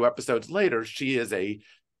see a few episodes later, she is a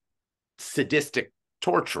sadistic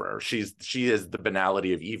torturer. She is the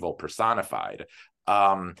banality of evil personified.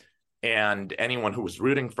 And anyone who was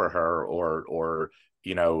rooting for her or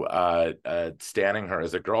you know, standing her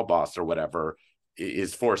as a girl boss or whatever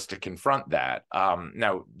is forced to confront that.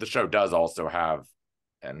 Now, the show does also have,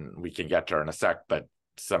 and we can get to her in a sec, but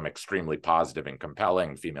some extremely positive and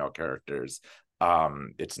compelling female characters.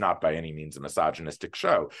 It's not by any means a misogynistic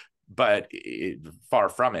show, but far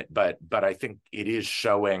from it. But I think it is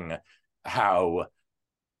showing how,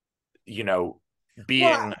 you know,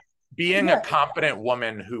 being a competent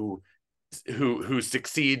woman who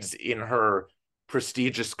succeeds in her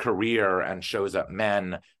prestigious career and shows up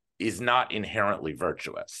men is not inherently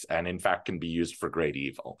virtuous, and in fact can be used for great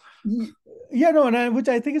evil. Yeah, no, and which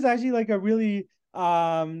I think is actually like a really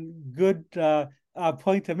good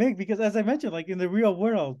point to make, because as I mentioned, like in the real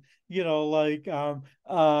world, you know, like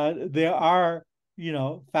there are, you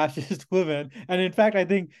know, fascist women, and in fact I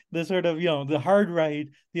think the sort of, you know, the hard right,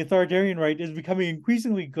 the authoritarian right, is becoming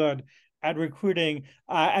increasingly good at recruiting,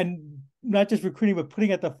 and not just recruiting, but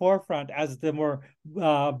putting at the forefront as the more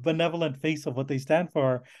benevolent face of what they stand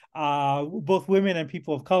for, both women and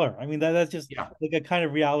people of color. I mean, that's just like a kind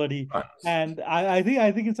of reality. And I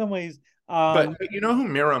think in some ways, but you know who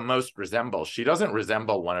Mira most resembles? She doesn't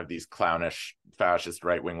resemble one of these clownish fascist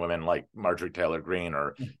right-wing women like Marjorie Taylor Greene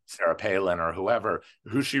or Sarah Palin or whoever.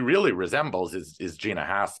 Who she really resembles is Gina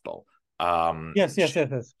Haspel. Yes.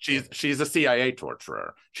 She's a CIA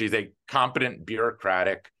torturer. She's a competent,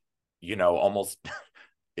 bureaucratic, you know, almost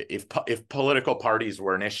if political parties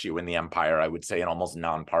were an issue in the empire, I would say an almost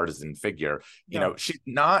nonpartisan figure. You know, she's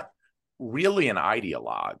not really an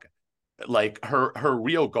ideologue. Like her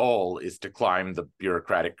real goal is to climb the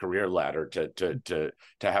bureaucratic career ladder, to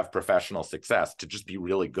have professional success, to just be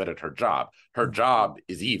really good at her job. Her job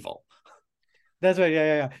is evil. That's right.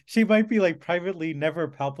 Yeah. She might be like privately never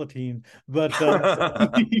Palpatine, but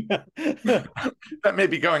that may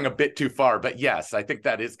be going a bit too far. But yes, I think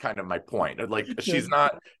that is kind of my point. Like she's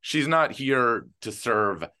not here to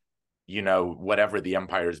serve, you know, whatever the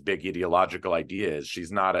Empire's big ideological idea is.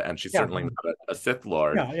 She's not, and she's certainly not a Sith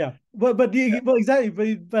Lord. Yeah. Well,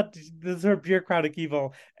 exactly. But the sort of bureaucratic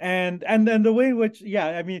evil, and the way in which,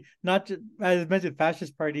 I mean, not just, as I mentioned,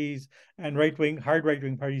 fascist parties and hard right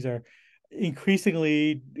wing parties are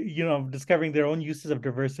increasingly, you know, discovering their own uses of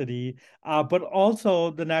diversity, but also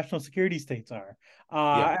the national security states are,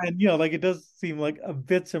 and you know, like it does seem like a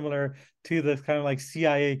bit similar to the kind of like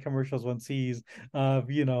CIA commercials one sees of,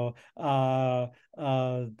 you know, I'm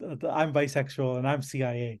bisexual and I'm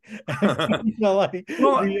CIA. You know, like,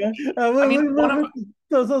 I mean, one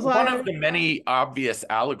of the many obvious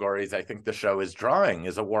allegories I think the show is drawing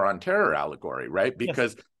is a war on terror allegory, right?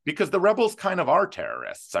 Because the rebels kind of are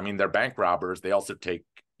terrorists. I mean, they're bank robbers. They also take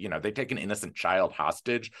an innocent child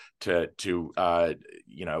hostage to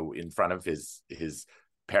you know, in front of his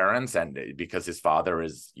parents, and because his father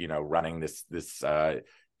is, you know, running this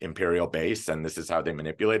imperial base, and this is how they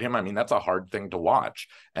manipulate him. I mean, that's a hard thing to watch,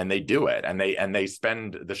 and they do it, and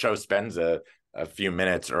the show spends a few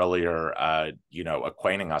minutes earlier, you know,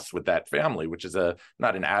 acquainting us with that family, which is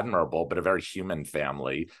not an admirable, but a very human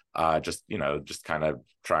family, just kind of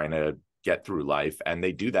trying to get through life. And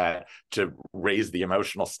they do that to raise the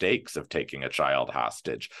emotional stakes of taking a child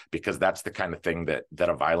hostage, because that's the kind of thing that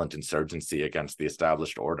a violent insurgency against the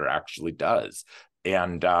established order actually does.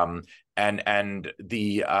 And so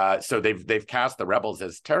they've cast the rebels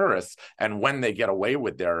as terrorists, and when they get away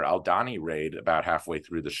with their Aldhani raid about halfway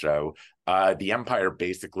through the show, the Empire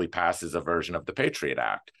basically passes a version of the Patriot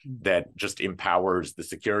Act that just empowers the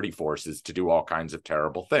security forces to do all kinds of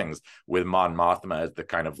terrible things, with Mon Mothma as the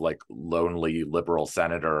kind of like lonely liberal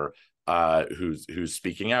senator who's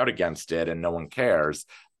speaking out against it, and no one cares.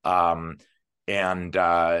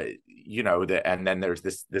 You know, and then there's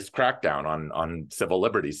this crackdown on civil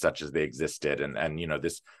liberties such as they existed, and you know,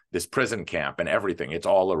 this prison camp and everything. It's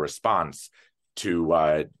all a response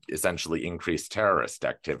to essentially increase terrorist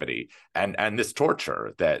activity and this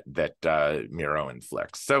torture that Miro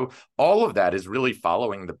inflicts. So all of that is really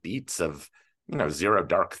following the beats of Zero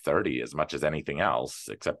Dark 30 as much as anything else,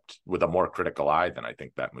 except with a more critical eye than I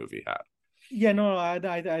think that movie had. Yeah, no, I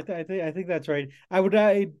think that's right.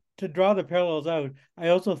 To draw the parallels out, I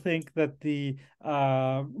also think that the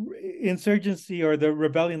insurgency or the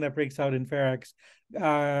rebellion that breaks out in Ferex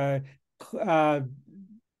uh, uh,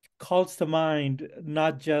 calls to mind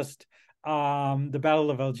not just the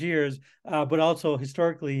Battle of Algiers, but also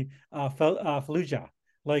historically Fallujah.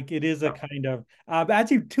 Like it is a kind of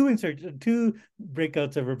actually two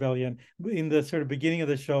breakouts of rebellion in the sort of beginning of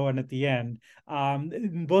the show and at the end.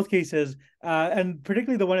 In both cases, and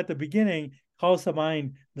particularly the one at the beginning calls to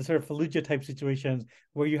mind the sort of Fallujah type situations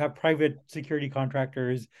where you have private security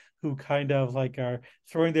contractors who kind of like are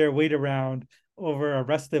throwing their weight around over a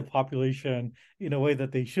restive population in a way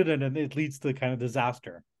that they shouldn't, and it leads to kind of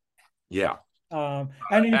disaster. Yeah. And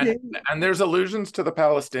there's allusions to the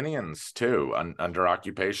Palestinians too under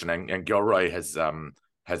occupation, and Gilroy has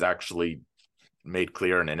actually made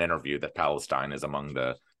clear in an interview that Palestine is among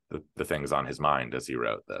the things on his mind as he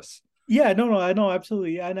wrote this. Yeah, no, I know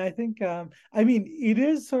absolutely, and I think I mean it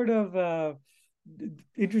is sort of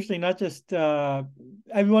interesting, not just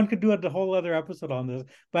one could do a whole other episode on this,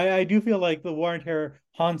 but I do feel like the war on terror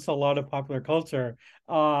haunts a lot of popular culture,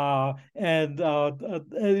 and in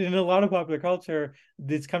a lot of popular culture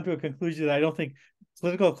it's come to a conclusion that I don't think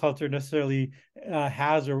political culture necessarily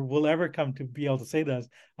has or will ever come to be able to say this,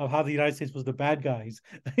 of how the United States was the bad guys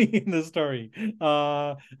in the story.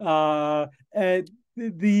 And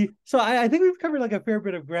so I think we've covered like a fair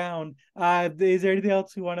bit of ground. Is there anything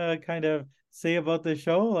else you want to kind of say about the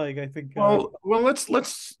show? Like, I think. Well,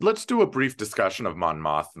 let's do a brief discussion of Mon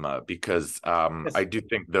Mothma, because Yes. I do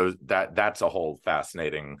think that's a whole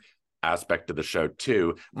fascinating aspect of the show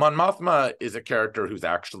too. Mon Mothma is a character who's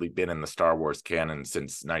actually been in the Star Wars canon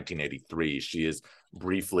since 1983. She is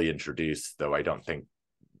briefly introduced, though I don't think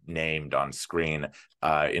named on screen,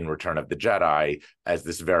 in Return of the Jedi, as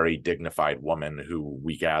this very dignified woman who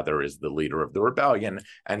we gather is the leader of the rebellion,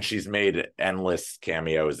 and she's made endless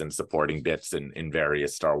cameos and supporting bits in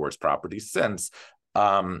various Star Wars properties since.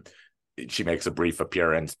 She makes a brief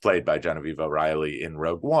appearance, played by Genevieve O'Reilly, in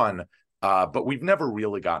Rogue One, but we've never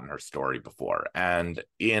really gotten her story before. And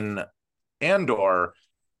in Andor,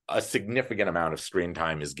 a significant amount of screen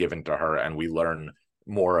time is given to her, and we learn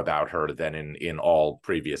more about her than in all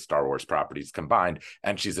previous Star Wars properties combined,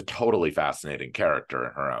 and she's a totally fascinating character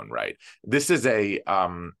in her own right. This is we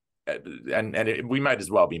might as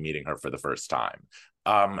well be meeting her for the first time.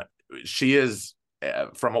 She is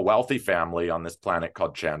from a wealthy family on this planet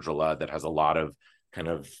called Chandrila that has a lot of kind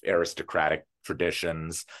of aristocratic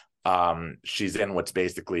traditions. She's in what's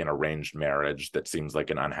basically an arranged marriage that seems like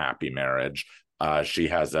an unhappy marriage. She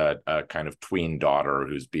has a kind of tween daughter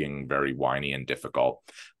who's being very whiny and difficult.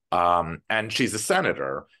 And she's a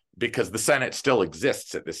senator because the Senate still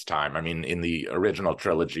exists at this time. I mean, in the original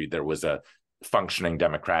trilogy, there was a functioning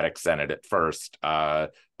Democratic Senate at first of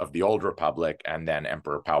the Old Republic, and then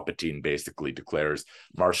Emperor Palpatine basically declares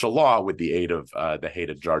martial law with the aid of the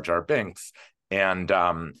hated Jar Jar Binks.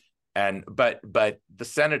 But the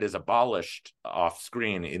Senate is abolished off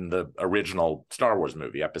screen in the original Star Wars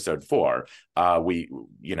movie, Episode 4. And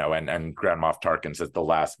Grand Moff Tarkin says the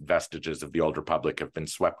last vestiges of the Old Republic have been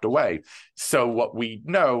swept away. So what we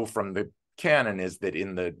know from the canon is that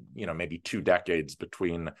in the maybe 2 decades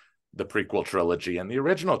between the prequel trilogy and the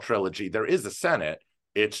original trilogy, there is a Senate.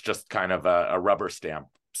 It's just kind of a rubber stamp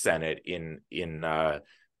Senate in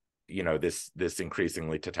this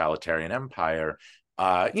increasingly totalitarian empire.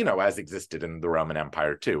 As existed in the Roman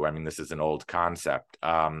Empire too. I mean, this is an old concept,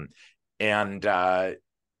 and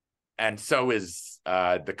so is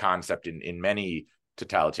the concept in many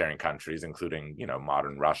totalitarian countries, including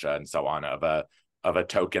modern Russia and so on, of a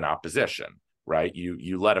token opposition. Right?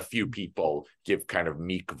 You let a few people give kind of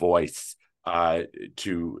meek voice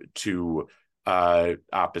to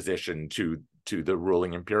opposition to the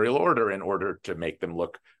ruling imperial order in order to make them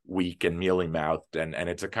look weak and mealy-mouthed, and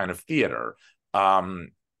it's a kind of theater.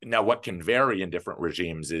 Now, what can vary in different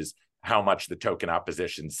regimes is how much the token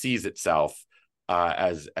opposition sees itself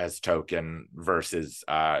as token versus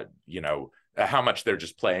how much they're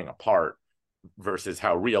just playing a part versus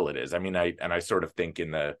how real it is. I mean, I sort of think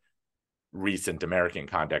in the recent American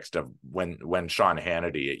context of when Sean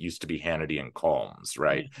Hannity, it used to be Hannity and Colmes,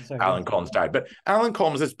 right? Sorry. Alan Colmes died, but Alan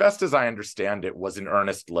Colmes, as best as I understand it, was an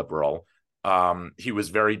earnest liberal. He was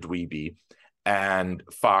very dweeby. And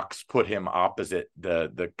Fox put him opposite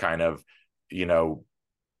the kind of,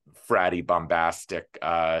 fratty, bombastic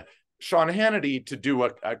Sean Hannity to do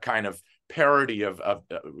a kind of parody of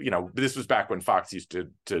this was back when Fox used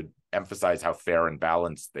to emphasize how fair and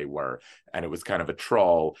balanced they were, and it was kind of a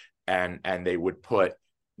troll, and they would put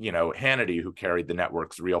Hannity, who carried the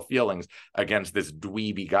network's real feelings, against this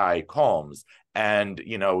dweeby guy Combs. And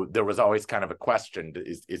there was always kind of a question: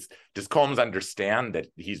 does Combs understand that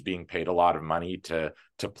he's being paid a lot of money to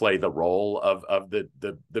play the role of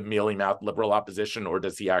the mealy mouthed liberal opposition, or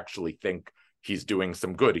does he actually think he's doing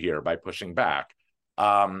some good here by pushing back?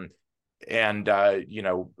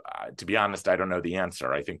 To be honest, I don't know the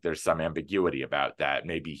answer. I think there's some ambiguity about that.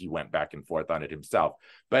 Maybe he went back and forth on it himself.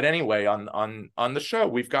 But anyway, on the show,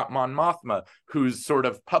 we've got Mon Mothma, whose sort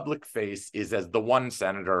of public face is as the one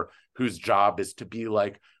senator whose job is to be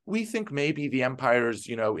like, we think maybe the Empire's,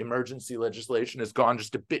 emergency legislation has gone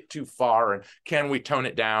just a bit too far, and can we tone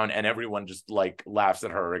it down? And everyone just like laughs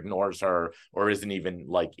at her, ignores her, or isn't even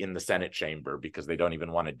like in the Senate chamber because they don't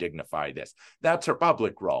even want to dignify this. That's her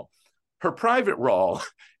public role. Her private role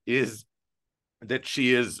is that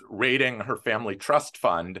she is raiding her family trust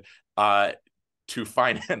fund to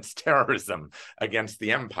finance terrorism against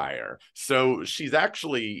the Empire. So she's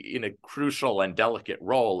actually in a crucial and delicate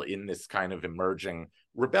role in this kind of emerging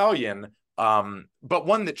rebellion, but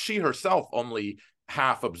one that she herself only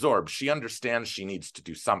half absorbs. She understands she needs to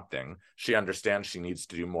do something. She understands she needs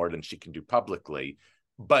to do more than she can do publicly,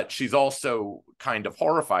 but she's also kind of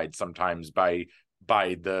horrified sometimes by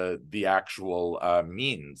the actual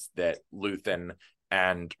means that Luthen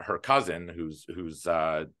and her cousin, who's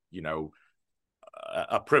a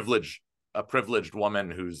privileged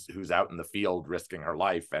woman who's out in the field risking her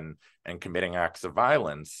life and committing acts of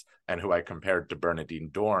violence, and who I compared to Bernadine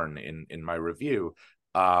Dorn in my review.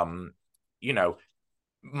 Mothma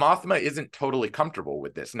isn't totally comfortable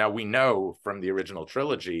with this. Now, we know from the original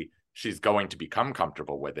trilogy she's going to become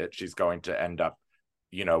comfortable with it. She's going to end up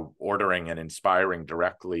ordering and inspiring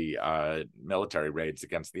directly military raids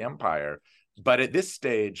against the Empire. But at this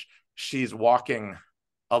stage, she's walking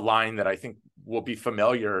a line that I think will be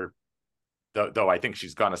familiar, though I think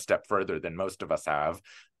she's gone a step further than most of us have.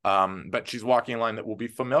 But she's walking a line that will be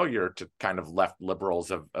familiar to kind of left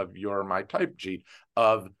liberals of your my type, Jeet,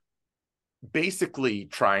 of basically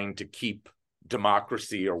trying to keep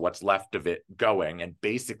democracy, or what's left of it, going, and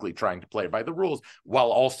basically trying to play by the rules, while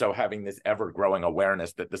also having this ever-growing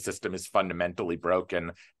awareness that the system is fundamentally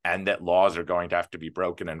broken, and that laws are going to have to be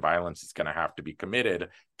broken, and violence is going to have to be committed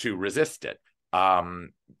to resist it.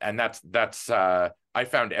 And that's I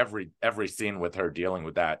found every scene with her dealing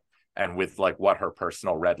with that, and with like what her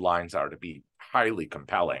personal red lines are, to be highly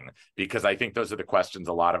compelling, because I think those are the questions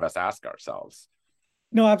a lot of us ask ourselves.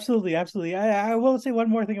 No, absolutely, absolutely. I will say one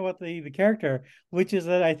more thing about the character, which is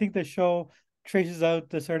that I think the show traces out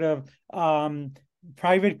the sort of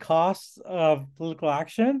private costs of political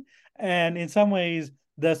action, and in some ways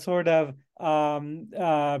the sort of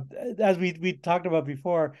as we talked about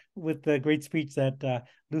before with the great speech that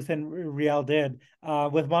Luthen Riel did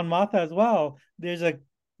with Mon Mothma as well. There's a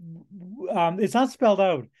it's not spelled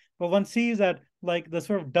out, but one sees that like the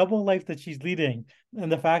sort of double life that she's leading,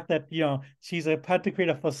 and the fact that she's had to create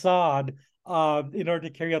a facade in order to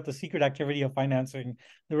carry out the secret activity of financing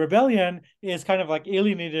the rebellion, is kind of like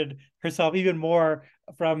alienated herself even more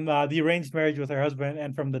from the arranged marriage with her husband,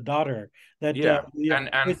 and from the daughter that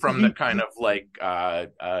and from the kind of like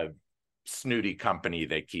snooty company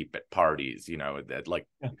they keep at parties, that like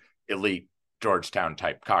elite Georgetown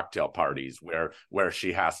type cocktail parties where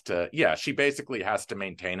she has to, she basically has to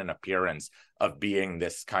maintain an appearance of being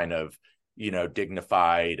this kind of,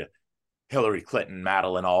 dignified Hillary Clinton,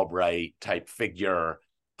 Madeleine Albright type figure,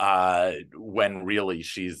 when really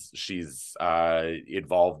she's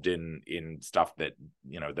involved in stuff that,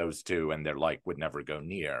 those two and their like would never go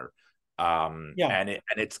near. And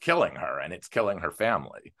it's killing her, and it's killing her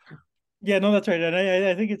family. Yeah, no, that's right, and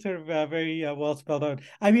I think it's sort of very well spelled out.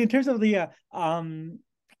 I mean, in terms of the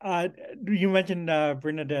you mentioned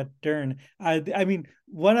Bernadette Dern. I mean,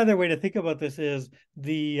 one other way to think about this is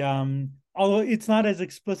the although it's not as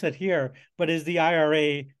explicit here, but is the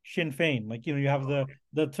IRA Sinn Féin. Like, you have the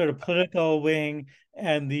sort of political wing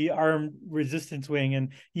and the armed resistance wing, and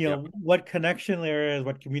what connection there is,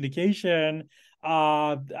 what communication.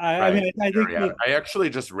 I mean, I think I actually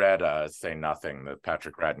just read Say Nothing, the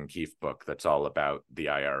Patrick Radden Keefe book that's all about the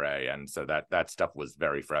IRA, and so that stuff was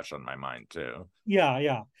very fresh on my mind too.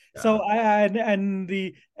 Yeah. So and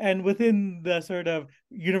within the sort of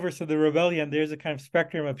universe of the rebellion, there's a kind of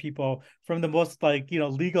spectrum of people, from the most like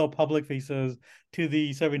legal public faces to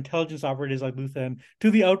the sort of intelligence operatives like Luthen, to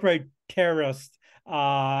the outright terrorists,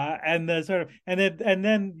 and the sort of and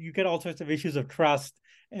then you get all sorts of issues of trust,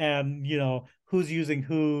 and who's using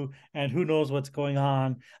who and who knows what's going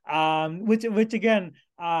on. Which again,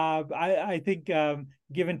 I think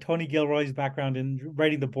given Tony Gilroy's background in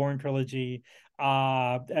writing the Bourne trilogy,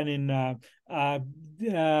 and in uh, uh,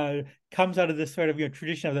 comes out of this sort of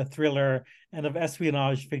tradition of the thriller and of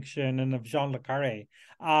espionage fiction and of Jean le Carre.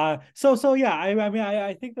 So yeah,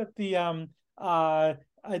 I think that the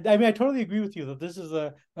I totally agree with you that this is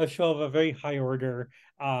a show of a very high order.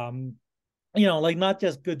 Like not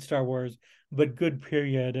just good Star Wars, but good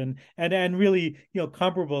period, and really,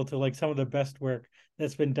 comparable to like some of the best work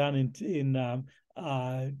that's been done in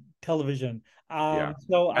television. Yeah.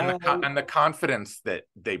 So And the confidence that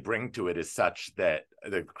they bring to it is such that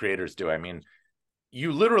the creators do. I mean,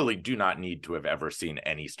 you literally do not need to have ever seen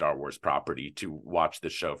any Star Wars property to watch the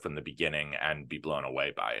show from the beginning and be blown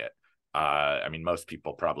away by it. I mean, most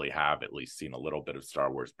people probably have at least seen a little bit of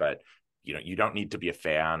Star Wars, but you don't need to be a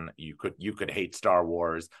fan. You could hate Star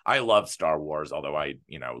Wars. I love Star Wars, although I,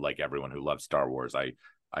 like everyone who loves Star Wars, I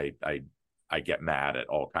get mad at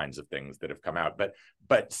all kinds of things that have come out.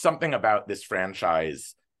 But something about this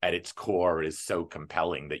franchise at its core is so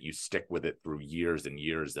compelling that you stick with it through years and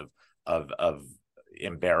years of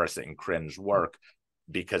embarrassing cringe work,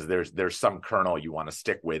 because there's some kernel you want to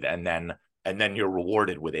stick with, and then you're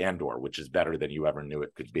rewarded with Andor, which is better than you ever knew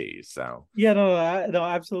it could be. So yeah, no,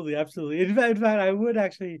 absolutely. In fact, I would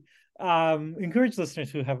actually encourage listeners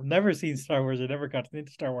who have never seen Star Wars or never gotten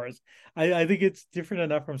into Star Wars. I think it's different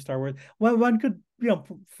enough from Star Wars. One could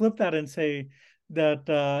flip that and say that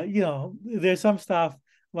there's some stuff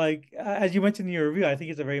like as you mentioned in your review. I think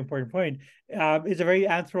it's a very important point. It's a very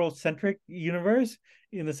anthrocentric universe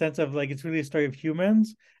in the sense of like it's really a story of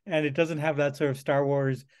humans, and it doesn't have that sort of Star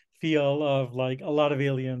Wars feel of like a lot of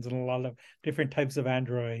aliens and a lot of different types of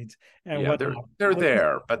androids and yeah, whatnot. they're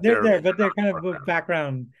there, but They're there, but they're not kind of yeah.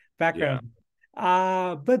 background.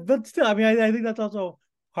 But still, I mean, I think that's also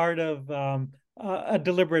part of a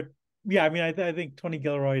deliberate. Yeah, I mean, I think Tony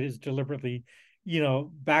Gilroy is deliberately,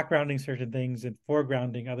 backgrounding certain things and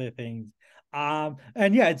foregrounding other things.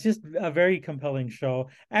 And yeah, it's just a very compelling show,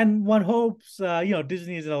 and one hopes,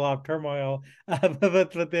 Disney is in a lot of turmoil,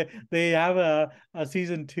 but they have a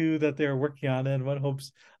season two that they're working on, and one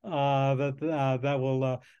hopes that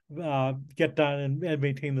will get done and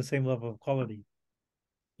maintain the same level of quality.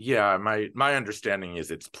 Yeah, my understanding is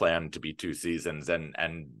it's planned to be 2 seasons,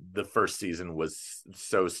 and the first season was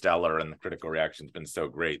so stellar and the critical reaction's been so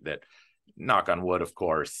great that, knock on wood, of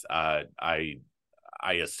course,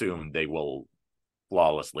 I assume they will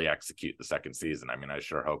flawlessly execute the second season. I mean, I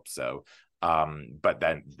sure hope so. But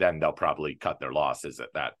then they'll probably cut their losses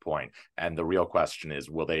at that point. And the real question is,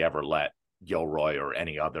 will they ever let Gilroy or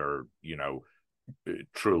any other,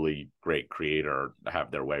 truly great creator have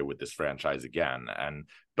their way with this franchise again?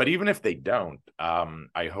 But even if they don't,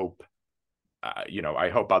 I hope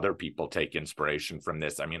other people take inspiration from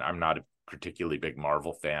this. I mean, I'm not a particularly big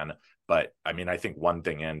Marvel fan, but I mean, I think one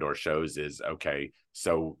thing Andor shows is, okay,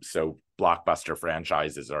 so blockbuster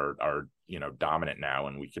franchises are dominant now,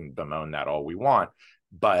 and we can bemoan that all we want,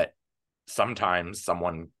 but sometimes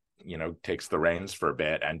someone takes the reins for a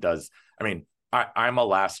bit and does. I mean, I'm a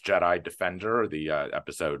Last Jedi defender, the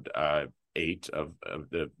episode 8 of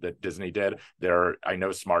the that Disney did. I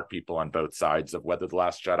know smart people on both sides of whether The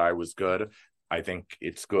Last Jedi was good. I think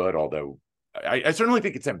it's good, although I certainly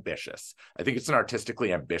think it's ambitious. I think it's an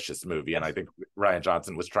artistically ambitious movie, and I think Rian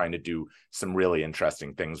Johnson was trying to do some really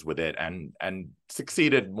interesting things with it, and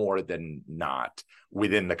succeeded more than not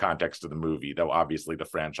within the context of the movie. Though obviously the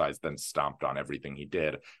franchise then stomped on everything he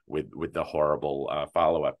did with the horrible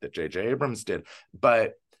follow-up that J.J. Abrams did.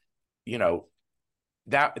 But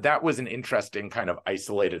that was an interesting kind of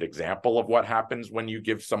isolated example of what happens when you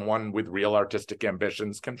give someone with real artistic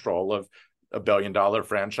ambitions control of a $1 billion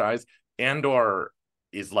franchise. Andor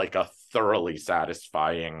is like a thoroughly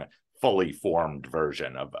satisfying, fully formed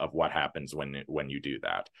version of what happens when you do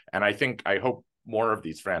that. And I hope more of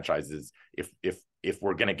these franchises, if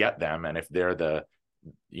we're going to get them, and if they're the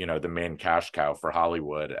main cash cow for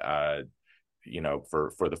Hollywood,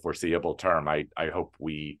 for the foreseeable term, I hope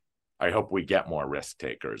we get more risk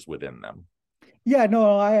takers within them. Yeah,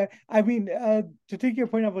 no, I mean, to take your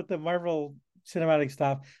point about the Marvel cinematic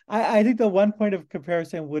stuff, I think the one point of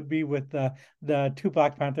comparison would be with the two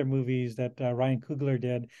Black Panther movies that Ryan Coogler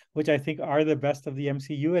did, which I think are the best of the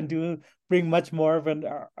MCU and do bring much more of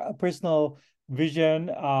a personal vision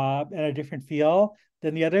and a different feel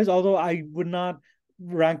than the others. Although I would not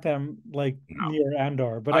rank them like near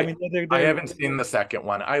Andor, but I mean, I haven't seen the second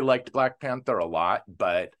one. I liked Black Panther a lot,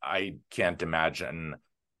 but I can't imagine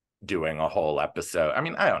doing a whole episode. I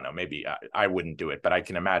mean, I don't know, maybe I wouldn't do it, but I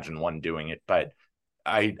can imagine one doing it. But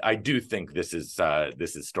I do think this is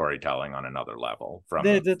storytelling on another level. That's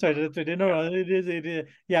right. That's right. No, it is.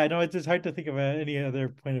 Yeah, no, it's just hard to think of any other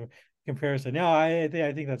point of comparison. No, I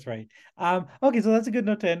think that's right. Okay, so that's a good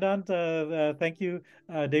note to end on. Thank you,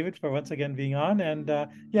 David, for once again being on, and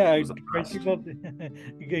yeah, I encourage people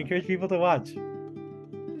encourage people to watch.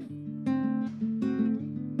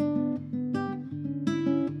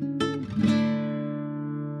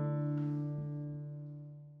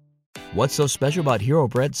 What's so special about Hero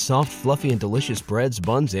Bread's soft, fluffy, and delicious breads,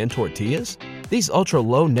 buns, and tortillas? These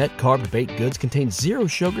ultra-low net-carb baked goods contain zero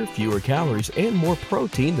sugar, fewer calories, and more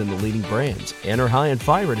protein than the leading brands, and are high in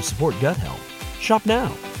fiber to support gut health. Shop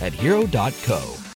now at Hero.co.